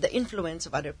because of the influence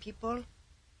of other people.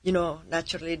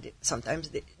 Naturally, sometimes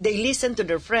they listen to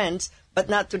their friends, but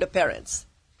not to the parents.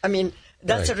 I mean,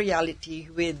 that's a reality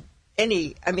with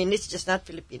it's just not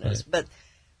Filipinos, but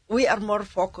we are more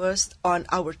focused on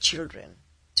our children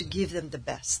to give them the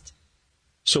best.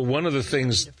 So one of the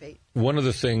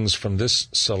things from this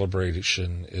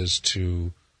celebration is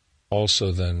to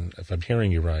also then, if I'm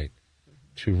hearing you right,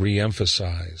 to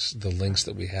reemphasize the links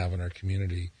that we have in our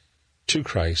community to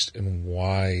Christ and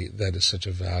why that is such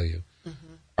a value.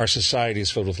 Mm-hmm. Our society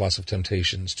is filled with lots of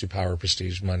temptations to power,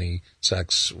 prestige, money,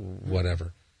 sex,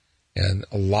 whatever. And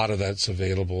a lot of that's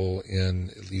available in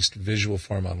at least visual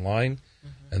form online.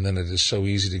 Mm-hmm. And then it is so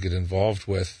easy to get involved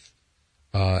with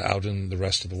out in the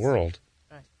rest of the world.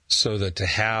 Right. So that to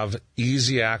have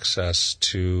easy access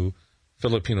to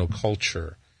Filipino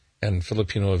culture and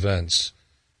Filipino events,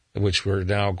 which we're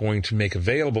now going to make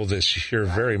available this year,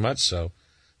 very much so,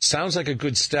 sounds like a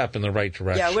good step in the right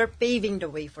direction. Yeah, we're paving the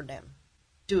way for them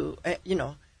to,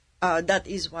 that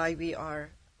is why we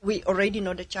already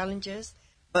know the challenges,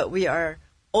 but we are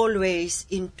always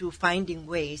into finding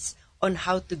ways on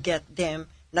how to get them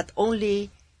not only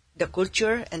the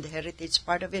culture and the heritage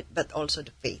part of it, but also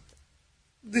the faith.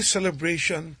 This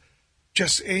celebration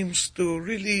just aims to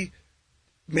really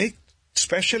make,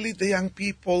 especially the young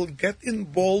people, get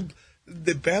involved,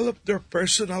 develop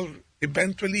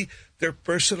eventually their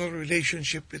personal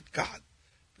relationship with God.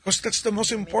 Because that's the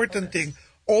most important thing.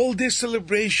 All this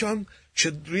celebration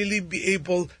should really be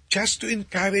able just to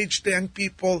encourage the young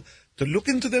people to look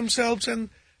into themselves and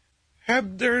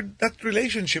have that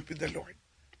relationship with the Lord.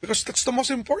 Because that's the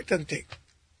most important thing.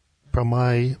 From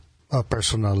my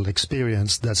personal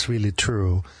experience, that's really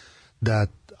true, that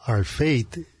our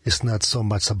faith is not so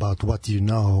much about what you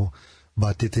know,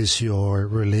 but it is your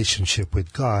relationship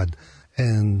with God.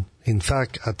 And in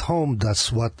fact, at home,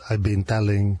 that's what I've been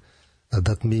telling,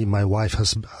 my wife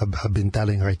have been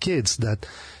telling our kids, that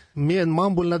me and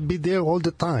Mom will not be there all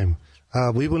the time.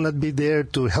 We will not be there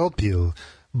to help you,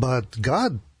 but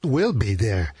God will be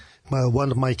there.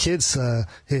 One of my kids,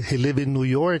 he live in New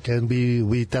York, and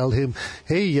we tell him,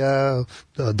 hey,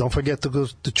 don't forget to go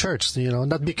to church,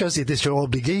 not because it is your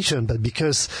obligation, but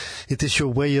because it is your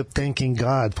way of thanking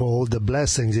God for all the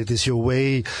blessings. It is your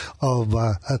way of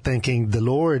thanking the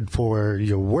Lord for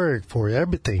your work, for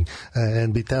everything.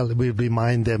 And we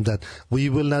remind them that we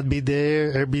will not be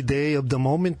there every day of the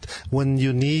moment when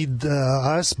you need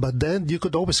us, but then you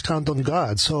could always count on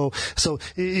God. So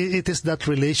it is that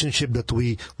relationship that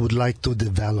we would like to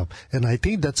develop. And I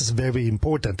think that's very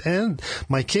important. And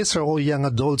my kids are all young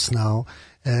adults now.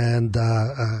 And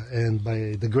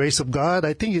by the grace of God,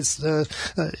 I think it's,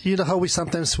 how we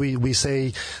sometimes we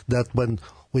say that when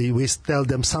we tell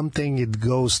them something, it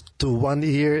goes to one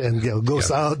ear and goes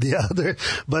out the other.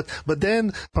 But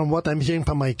then, from what I'm hearing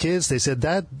from my kids, they said,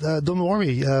 Dad, don't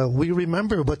worry, we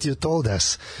remember what you told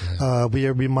us. We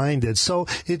are reminded. So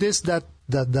it is that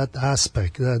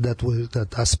aspect that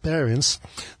as parents,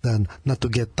 then not to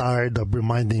get tired of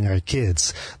reminding our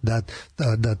kids that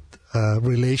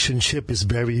relationship is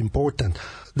very important.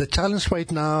 The challenge right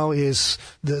now is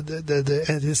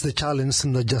the challenge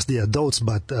not just the adults,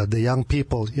 but the young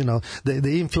people.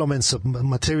 The influence of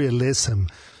materialism.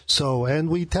 So, and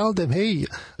we tell them, hey,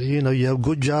 you have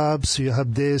good jobs, you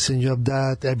have this and you have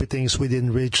that, everything is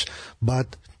within reach,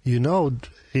 but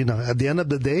at the end of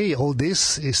the day, all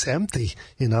this is empty.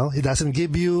 It doesn't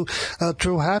give you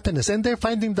true happiness, and they're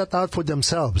finding that out for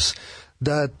themselves.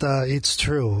 That it's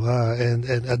true, and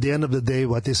at the end of the day,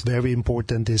 what is very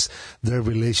important is their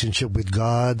relationship with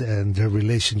God and their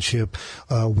relationship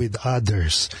with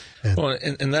others.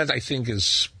 And that, I think,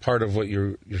 is part of what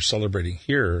you're celebrating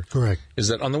here. Correct. Is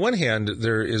that on the one hand,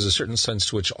 there is a certain sense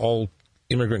to which all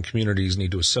immigrant communities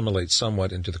need to assimilate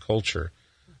somewhat into the culture.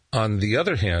 On the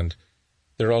other hand,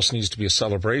 there also needs to be a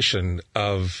celebration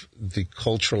of the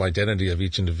cultural identity of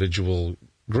each individual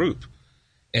group.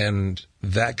 And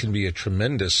that can be a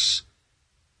tremendous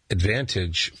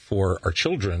advantage for our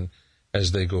children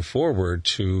as they go forward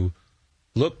to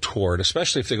look toward,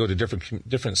 especially if they go to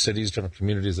different cities, different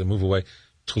communities, they move away,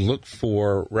 to look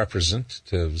for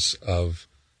representatives of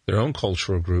their own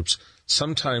cultural groups.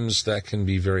 Sometimes that can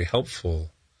be very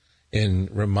helpful in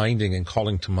reminding and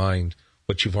calling to mind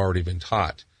what you've already been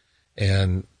taught.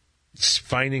 And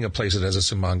finding a place that has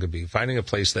a simangabi, finding a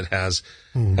place that has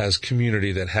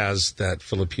community, that has that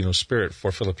Filipino spirit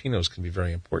for Filipinos can be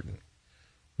very important.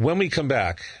 When we come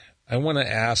back, I want to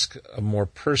ask a more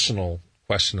personal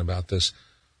question about this.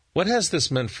 What has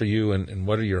this meant for you, and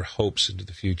what are your hopes into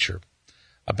the future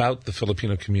about the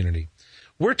Filipino community?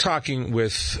 We're talking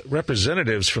with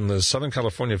representatives from the Southern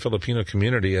California Filipino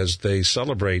community as they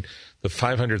celebrate the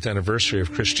 500th anniversary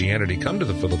of Christianity come to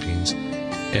the Philippines.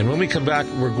 And when we come back,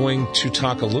 we're going to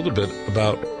talk a little bit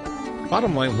about,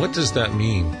 bottom line, what does that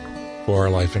mean for our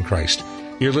life in Christ?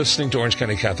 You're listening to Orange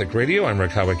County Catholic Radio. I'm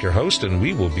Rick Howick, your host, and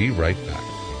we will be right back.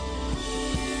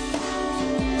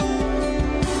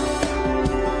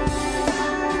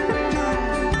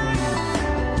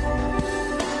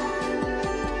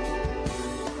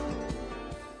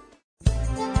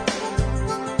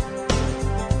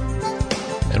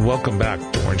 Welcome back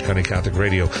to Orange County Catholic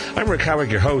Radio. I'm Rick Howick,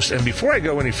 your host, and before I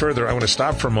go any further, I want to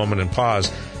stop for a moment and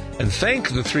pause and thank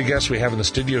the three guests we have in the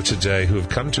studio today who have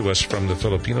come to us from the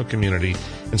Filipino community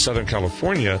in Southern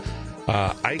California.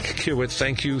 Ike Kiewit,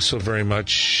 thank you so very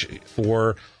much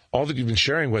for all that you've been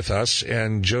sharing with us,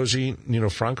 and Josie Nino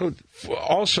Franco,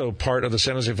 also part of the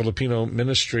San Jose Filipino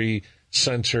Ministry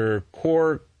Center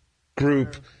core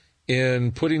group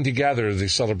in putting together the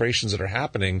celebrations that are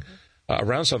happening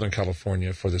around Southern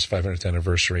California for this 500th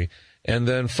anniversary. And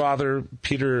then Father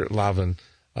Peter Lavin,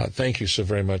 thank you so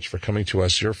very much for coming to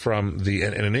us. You're from and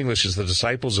in English is the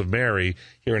Disciples of Mary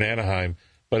here in Anaheim,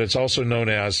 but it's also known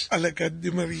as Alagad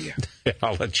de Maria.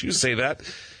 I'll let you say that.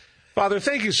 Father,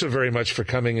 thank you so very much for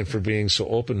coming and for being so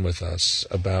open with us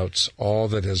about all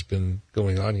that has been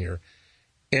going on here.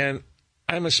 And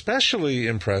I'm especially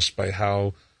impressed by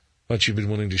how much you've been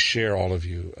willing to share, all of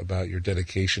you, about your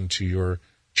dedication to your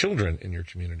children in your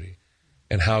community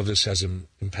and how this has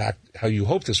how you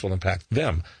hope this will impact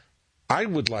them. I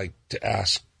would like to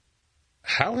ask,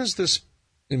 how has this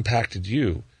impacted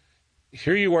you?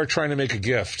 Here you are trying to make a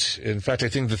gift. In fact, I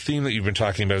think the theme that you've been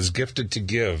talking about is gifted to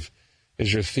give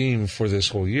is your theme for this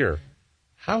whole year.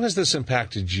 How has this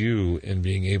impacted you in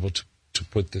being able to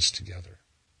put this together?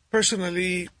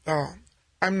 Personally,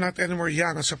 I'm not anymore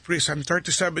young as a priest. I'm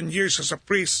 37 years as a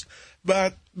priest.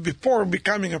 But before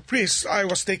becoming a priest, I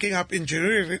was taking up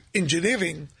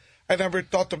engineering. I never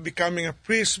thought of becoming a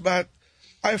priest, but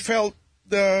I felt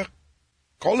the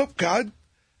call of God,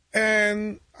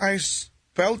 and I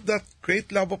felt that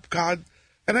great love of God,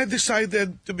 and I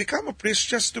decided to become a priest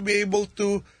just to be able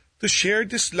to share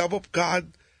this love of God,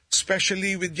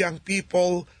 especially with young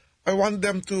people. I want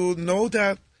them to know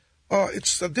that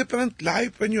it's a different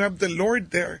life when you have the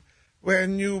Lord there,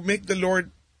 when you make the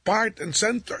Lord part and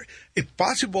center, if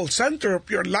possible, center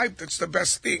of your life. That's the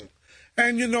best thing.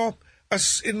 And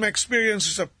as in my experience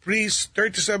as a priest,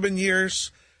 37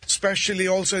 years, especially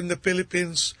also in the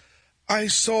Philippines, I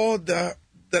saw the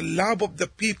love of the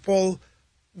people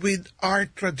with our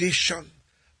tradition.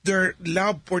 Their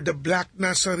love for the Black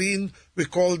Nazarene, we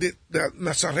called it the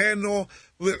Nazareno,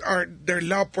 their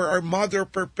love for our Mother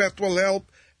Perpetual Help.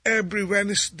 Every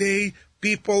Wednesday,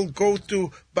 people go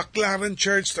to Baclaran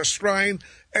Church, the shrine,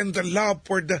 and the love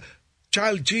for the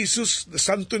child Jesus, the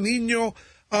Santo Niño.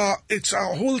 It's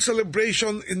a whole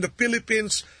celebration in the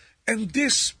Philippines, and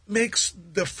this makes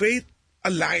the faith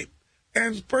alive.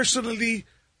 And personally,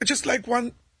 I just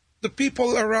want the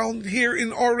people around here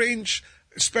in Orange,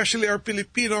 especially our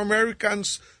Filipino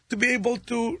Americans, to be able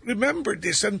to remember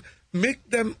this and make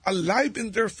them alive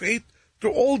in their faith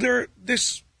through all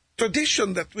this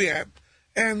tradition that we have,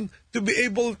 and to be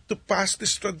able to pass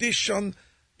this tradition,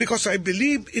 because I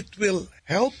believe it will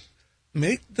help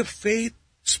make the faith,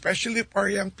 especially for our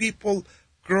young people,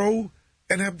 grow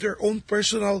and have their own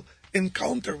personal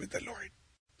encounter with the Lord.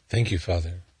 Thank you,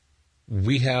 Father.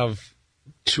 We have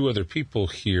two other people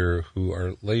here who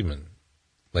are laymen.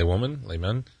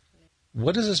 Laymen.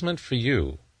 What has this meant for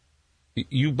you?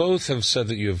 You both have said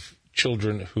that you have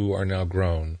children who are now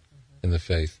grown in the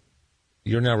faith.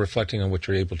 You're now reflecting on what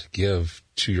you're able to give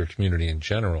to your community in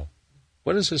general.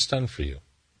 What has this done for you?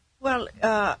 Well,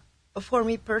 for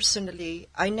me personally,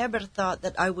 I never thought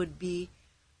that I would be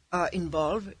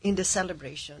involved in the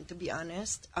celebration, to be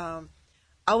honest.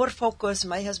 Our focus,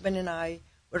 my husband and I,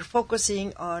 were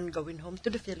focusing on going home to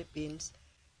the Philippines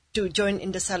to join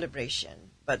in the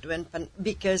celebration. But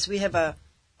because we have a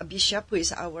bishop who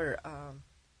is our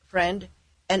friend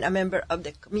and a member of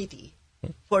the committee,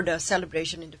 for the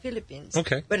celebration in the Philippines.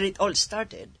 Okay. Where it all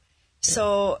started.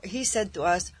 So he said to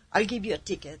us, I'll give you a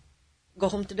ticket. Go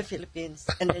home to the Philippines,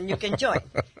 and then you can join.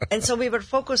 And so we were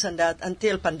focused on that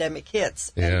until pandemic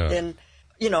hits. Yeah.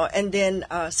 And then,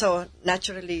 so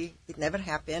naturally it never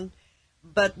happened.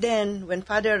 But then when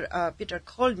Father Peter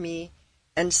called me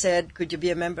and said, could you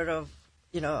be a member of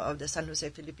the San Jose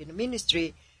Filipino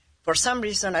ministry? For some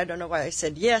reason, I don't know why I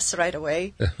said yes right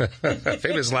away.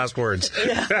 Famous last words.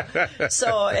 Yeah.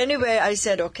 So anyway, I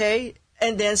said okay.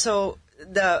 And then so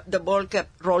the ball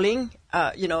kept rolling,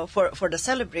 for the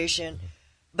celebration.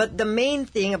 But the main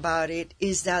thing about it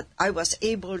is that I was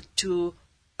able to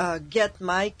get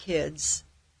my kids.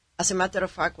 As a matter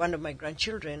of fact, one of my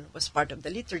grandchildren was part of the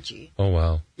liturgy. Oh,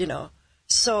 wow.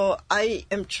 So I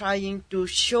am trying to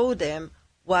show them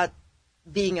what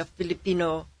being a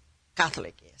Filipino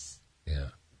Catholic is. Yeah.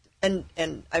 And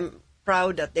I'm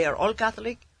proud that they are all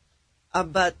Catholic.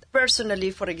 But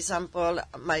personally, for example,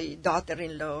 my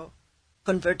daughter-in-law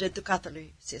converted to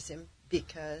Catholicism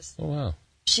because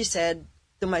she said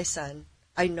to my son,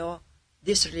 I know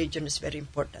this religion is very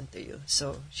important to you.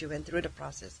 So she went through the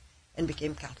process and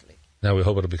became Catholic. Now we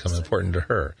hope it'll become important to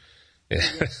her. Yeah.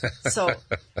 Yes. So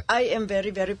I am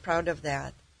very, very proud of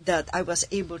that I was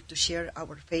able to share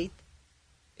our faith,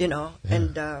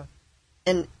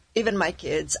 and even my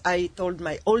kids, I told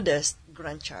my oldest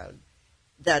grandchild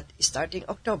that starting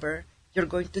October, you're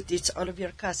going to teach all of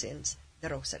your cousins the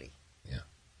rosary. Yeah.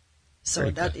 So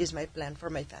very that good. is my plan for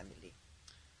my family.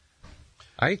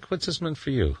 Ike, what's this meant for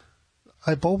you?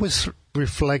 I've always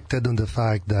reflected on the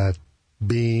fact that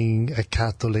being a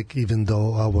Catholic, even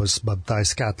though I was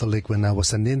baptized Catholic when I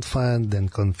was an infant, then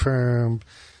confirmed,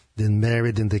 then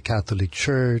married in the Catholic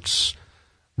Church,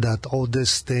 that all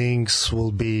these things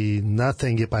will be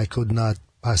nothing if I could not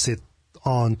pass it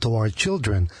on to our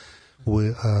children.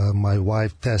 My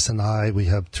wife Tess and I, we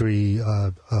have 3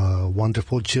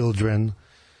 wonderful children.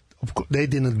 Of course, they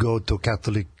didn't go to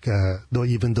Catholic,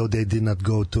 even though they did not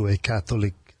go to a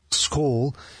Catholic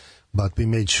school, but we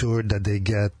made sure that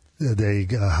they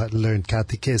learned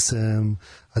catechism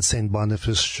at St.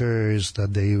 Boniface Church,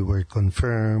 that they were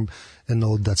confirmed and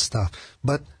all that stuff.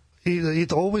 But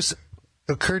it always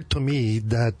occurred to me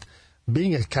that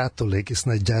being a Catholic is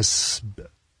not just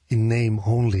in name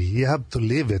only. You have to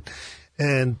live it.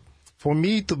 And for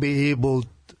me to be able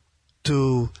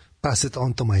to pass it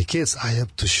on to my kids, I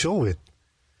have to show it.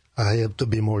 I have to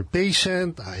be more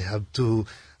patient. I have to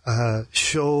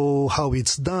show how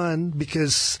it's done,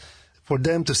 because for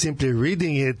them to simply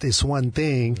reading it is one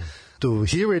thing. To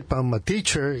hear it from a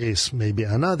teacher is maybe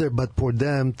another, but for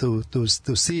them to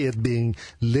see it being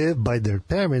lived by their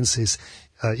parents is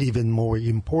even more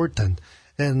important.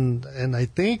 And I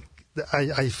think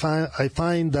I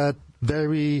find that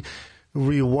very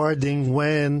rewarding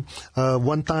when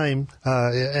one time,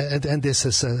 and this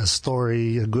is a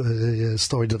story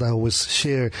that I always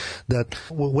share, that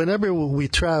whenever we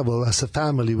travel as a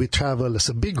family, we travel as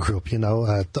a big group,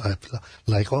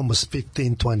 like almost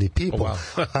 15, 20 people. Oh,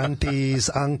 wow. Aunties,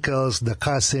 uncles, the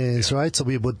cousins, right? So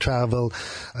we would travel,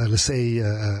 let's say,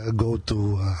 go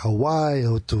to Hawaii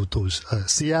or to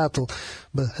Seattle.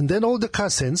 And then all the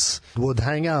cousins would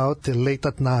hang out till late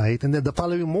at night, and then the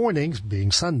following morning,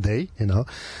 being Sunday,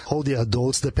 all the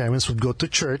adults, the parents would go to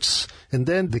church, and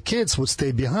then the kids would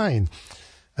stay behind.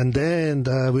 And then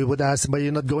we would ask them, but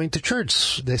you're not going to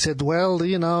church? They said, well,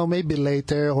 maybe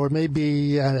later, or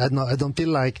maybe I don't feel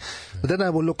like. But then I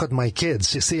would look at my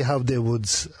kids to see how they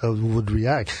would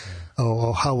react,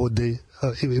 or how would they,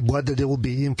 whether they will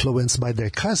be influenced by their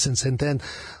cousins. And then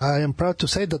I am proud to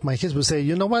say that my kids will say,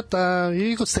 you know what,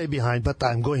 you could stay behind, but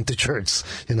I'm going to church,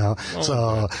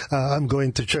 I'm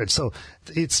going to church. So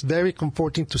it's very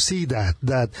comforting to see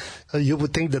that you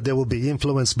would think that they will be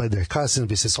influenced by their cousins,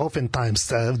 because oftentimes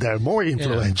they're more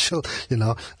influential,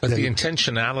 But the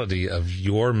intentionality of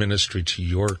your ministry to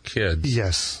your kids,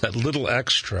 yes, that little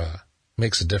extra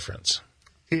makes a difference.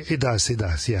 It does.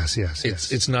 Yes.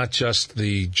 It's not just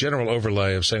the general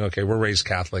overlay of saying, okay, we're raised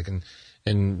Catholic,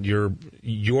 and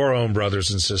your own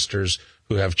brothers and sisters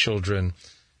who have children,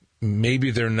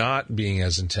 maybe they're not being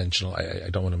as intentional. I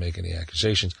don't want to make any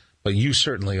accusations, but you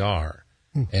certainly are.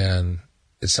 And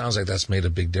it sounds like that's made a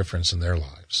big difference in their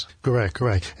lives. Correct.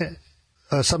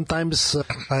 Sometimes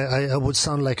I would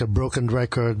sound like a broken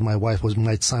record. My wife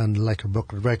might sound like a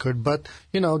broken record, but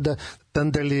the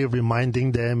tenderly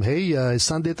reminding them, hey, it's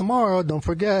Sunday tomorrow, don't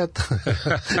forget.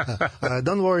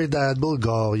 Don't worry, Dad, we'll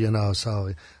go.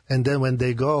 So, and then when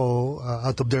they go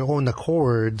out of their own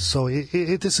accord, so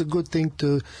it is a good thing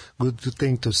to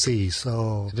see.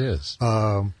 So it is,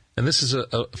 and this is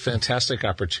a fantastic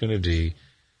opportunity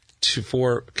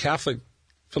for Catholic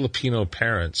Filipino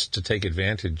parents to take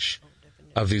advantage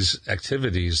of these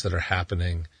activities that are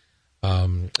happening.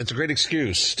 It's a great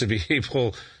excuse to be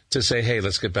able to say, hey,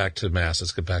 let's get back to Mass,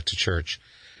 let's get back to church.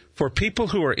 For people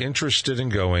who are interested in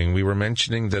going, we were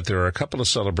mentioning that there are a couple of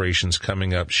celebrations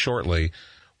coming up shortly.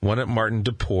 One at Martin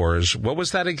de Porres. What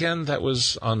was that again? That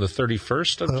was on the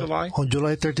 31st of July? On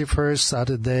July 31st,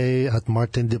 Saturday, at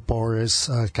Martin de Porres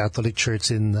Catholic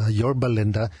Church in Yorba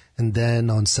Linda. And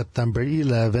then on September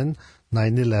 11,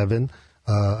 9/11,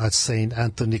 at St.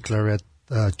 Anthony Claret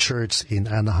Church in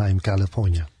Anaheim,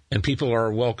 California. And people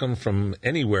are welcome from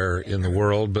anywhere in the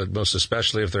world, but most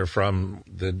especially if they're from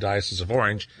the Diocese of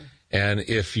Orange. And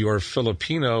if you're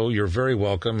Filipino, you're very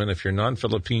welcome. And if you're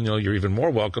non-Filipino, you're even more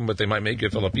welcome, but they might make you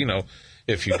Filipino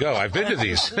if you go. I've been to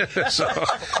these.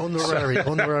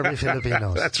 Honorary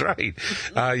Filipinos. That's right.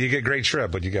 You get a great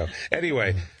trip when you go.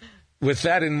 Anyway, with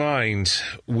that in mind,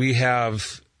 we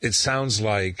have, it sounds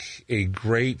like, a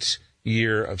great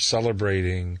year of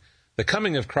celebrating the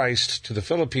coming of Christ to the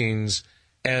Philippines,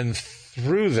 and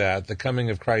through that, the coming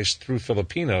of Christ through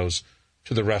Filipinos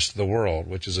to the rest of the world,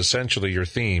 which is essentially your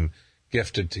theme,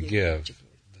 Gifted to Give.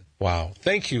 Wow.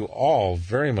 Thank you all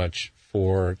very much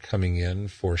for coming in,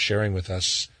 for sharing with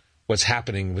us what's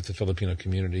happening with the Filipino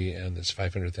community and this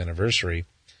 500th anniversary.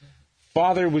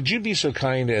 Father, would you be so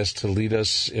kind as to lead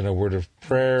us in a word of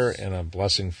prayer and a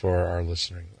blessing for our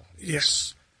listening audience?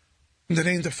 Yes. In the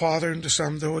name of the Father, and the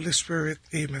Son, and the Holy Spirit.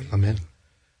 Amen. Amen.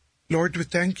 Lord, we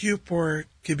thank you for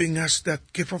giving us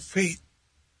that gift of faith.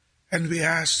 And we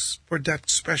ask for that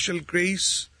special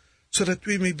grace so that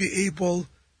we may be able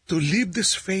to live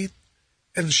this faith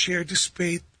and share this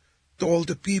faith to all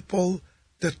the people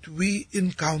that we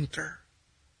encounter.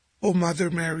 O Mother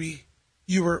Mary,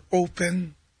 you are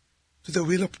open to the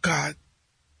will of God,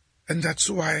 and that's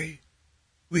why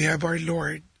we have our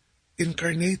Lord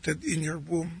incarnated in your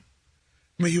womb.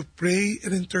 May you pray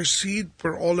and intercede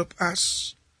for all of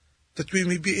us that we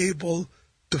may be able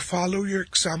to follow your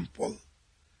example.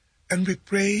 And we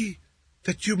pray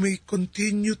that you may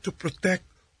continue to protect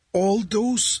all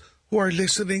those who are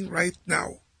listening right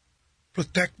now.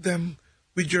 Protect them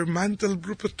with your mantle of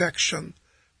protection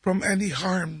from any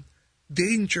harm,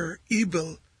 danger,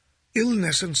 evil,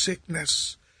 illness, and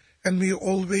sickness. And may you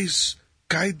always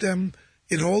guide them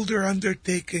in all their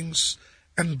undertakings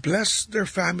and bless their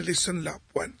families and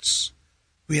loved ones.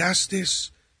 We ask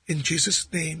this in Jesus'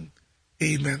 name.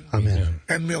 Amen. Amen.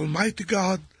 And may Almighty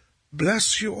God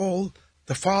bless you all,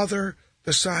 the Father,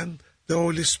 the Son, the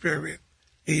Holy Spirit.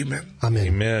 Amen. Amen.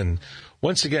 Amen.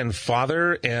 Once again,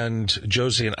 Father and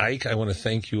Josie and Ike, I want to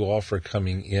thank you all for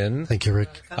coming in. Thank you,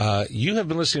 Rick. You have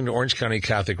been listening to Orange County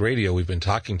Catholic Radio. We've been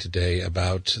talking today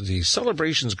about the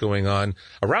celebrations going on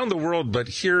around the world, but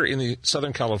here in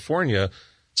Southern California,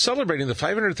 celebrating the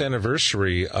 500th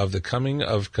anniversary of the coming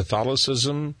of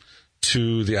Catholicism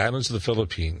to the islands of the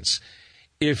Philippines.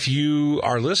 If you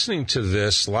are listening to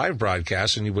this live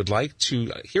broadcast and you would like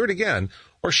to hear it again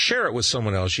or share it with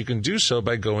someone else, you can do so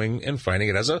by going and finding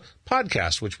it as a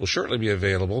podcast, which will shortly be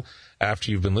available after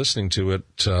you've been listening to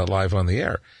it live on the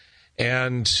air.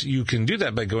 And you can do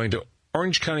that by going to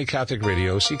Orange County Catholic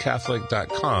Radio,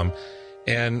 ccatholic.com.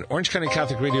 And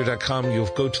OrangeCountyCatholicRadio.com, you'll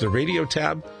go to the radio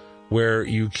tab where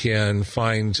you can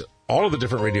find all of the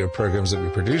different radio programs that we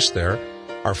produce there.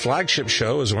 Our flagship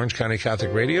show is Orange County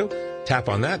Catholic Radio. Tap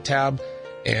on that tab,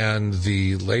 and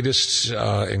the latest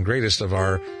and greatest of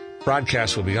our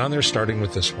broadcasts will be on there, starting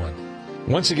with this one.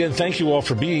 Once again, thank you all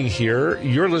for being here.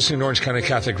 You're listening to Orange County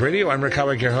Catholic Radio. I'm Rick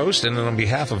Howick, your host, and on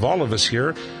behalf of all of us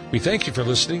here, we thank you for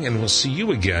listening, and we'll see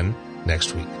you again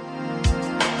next week.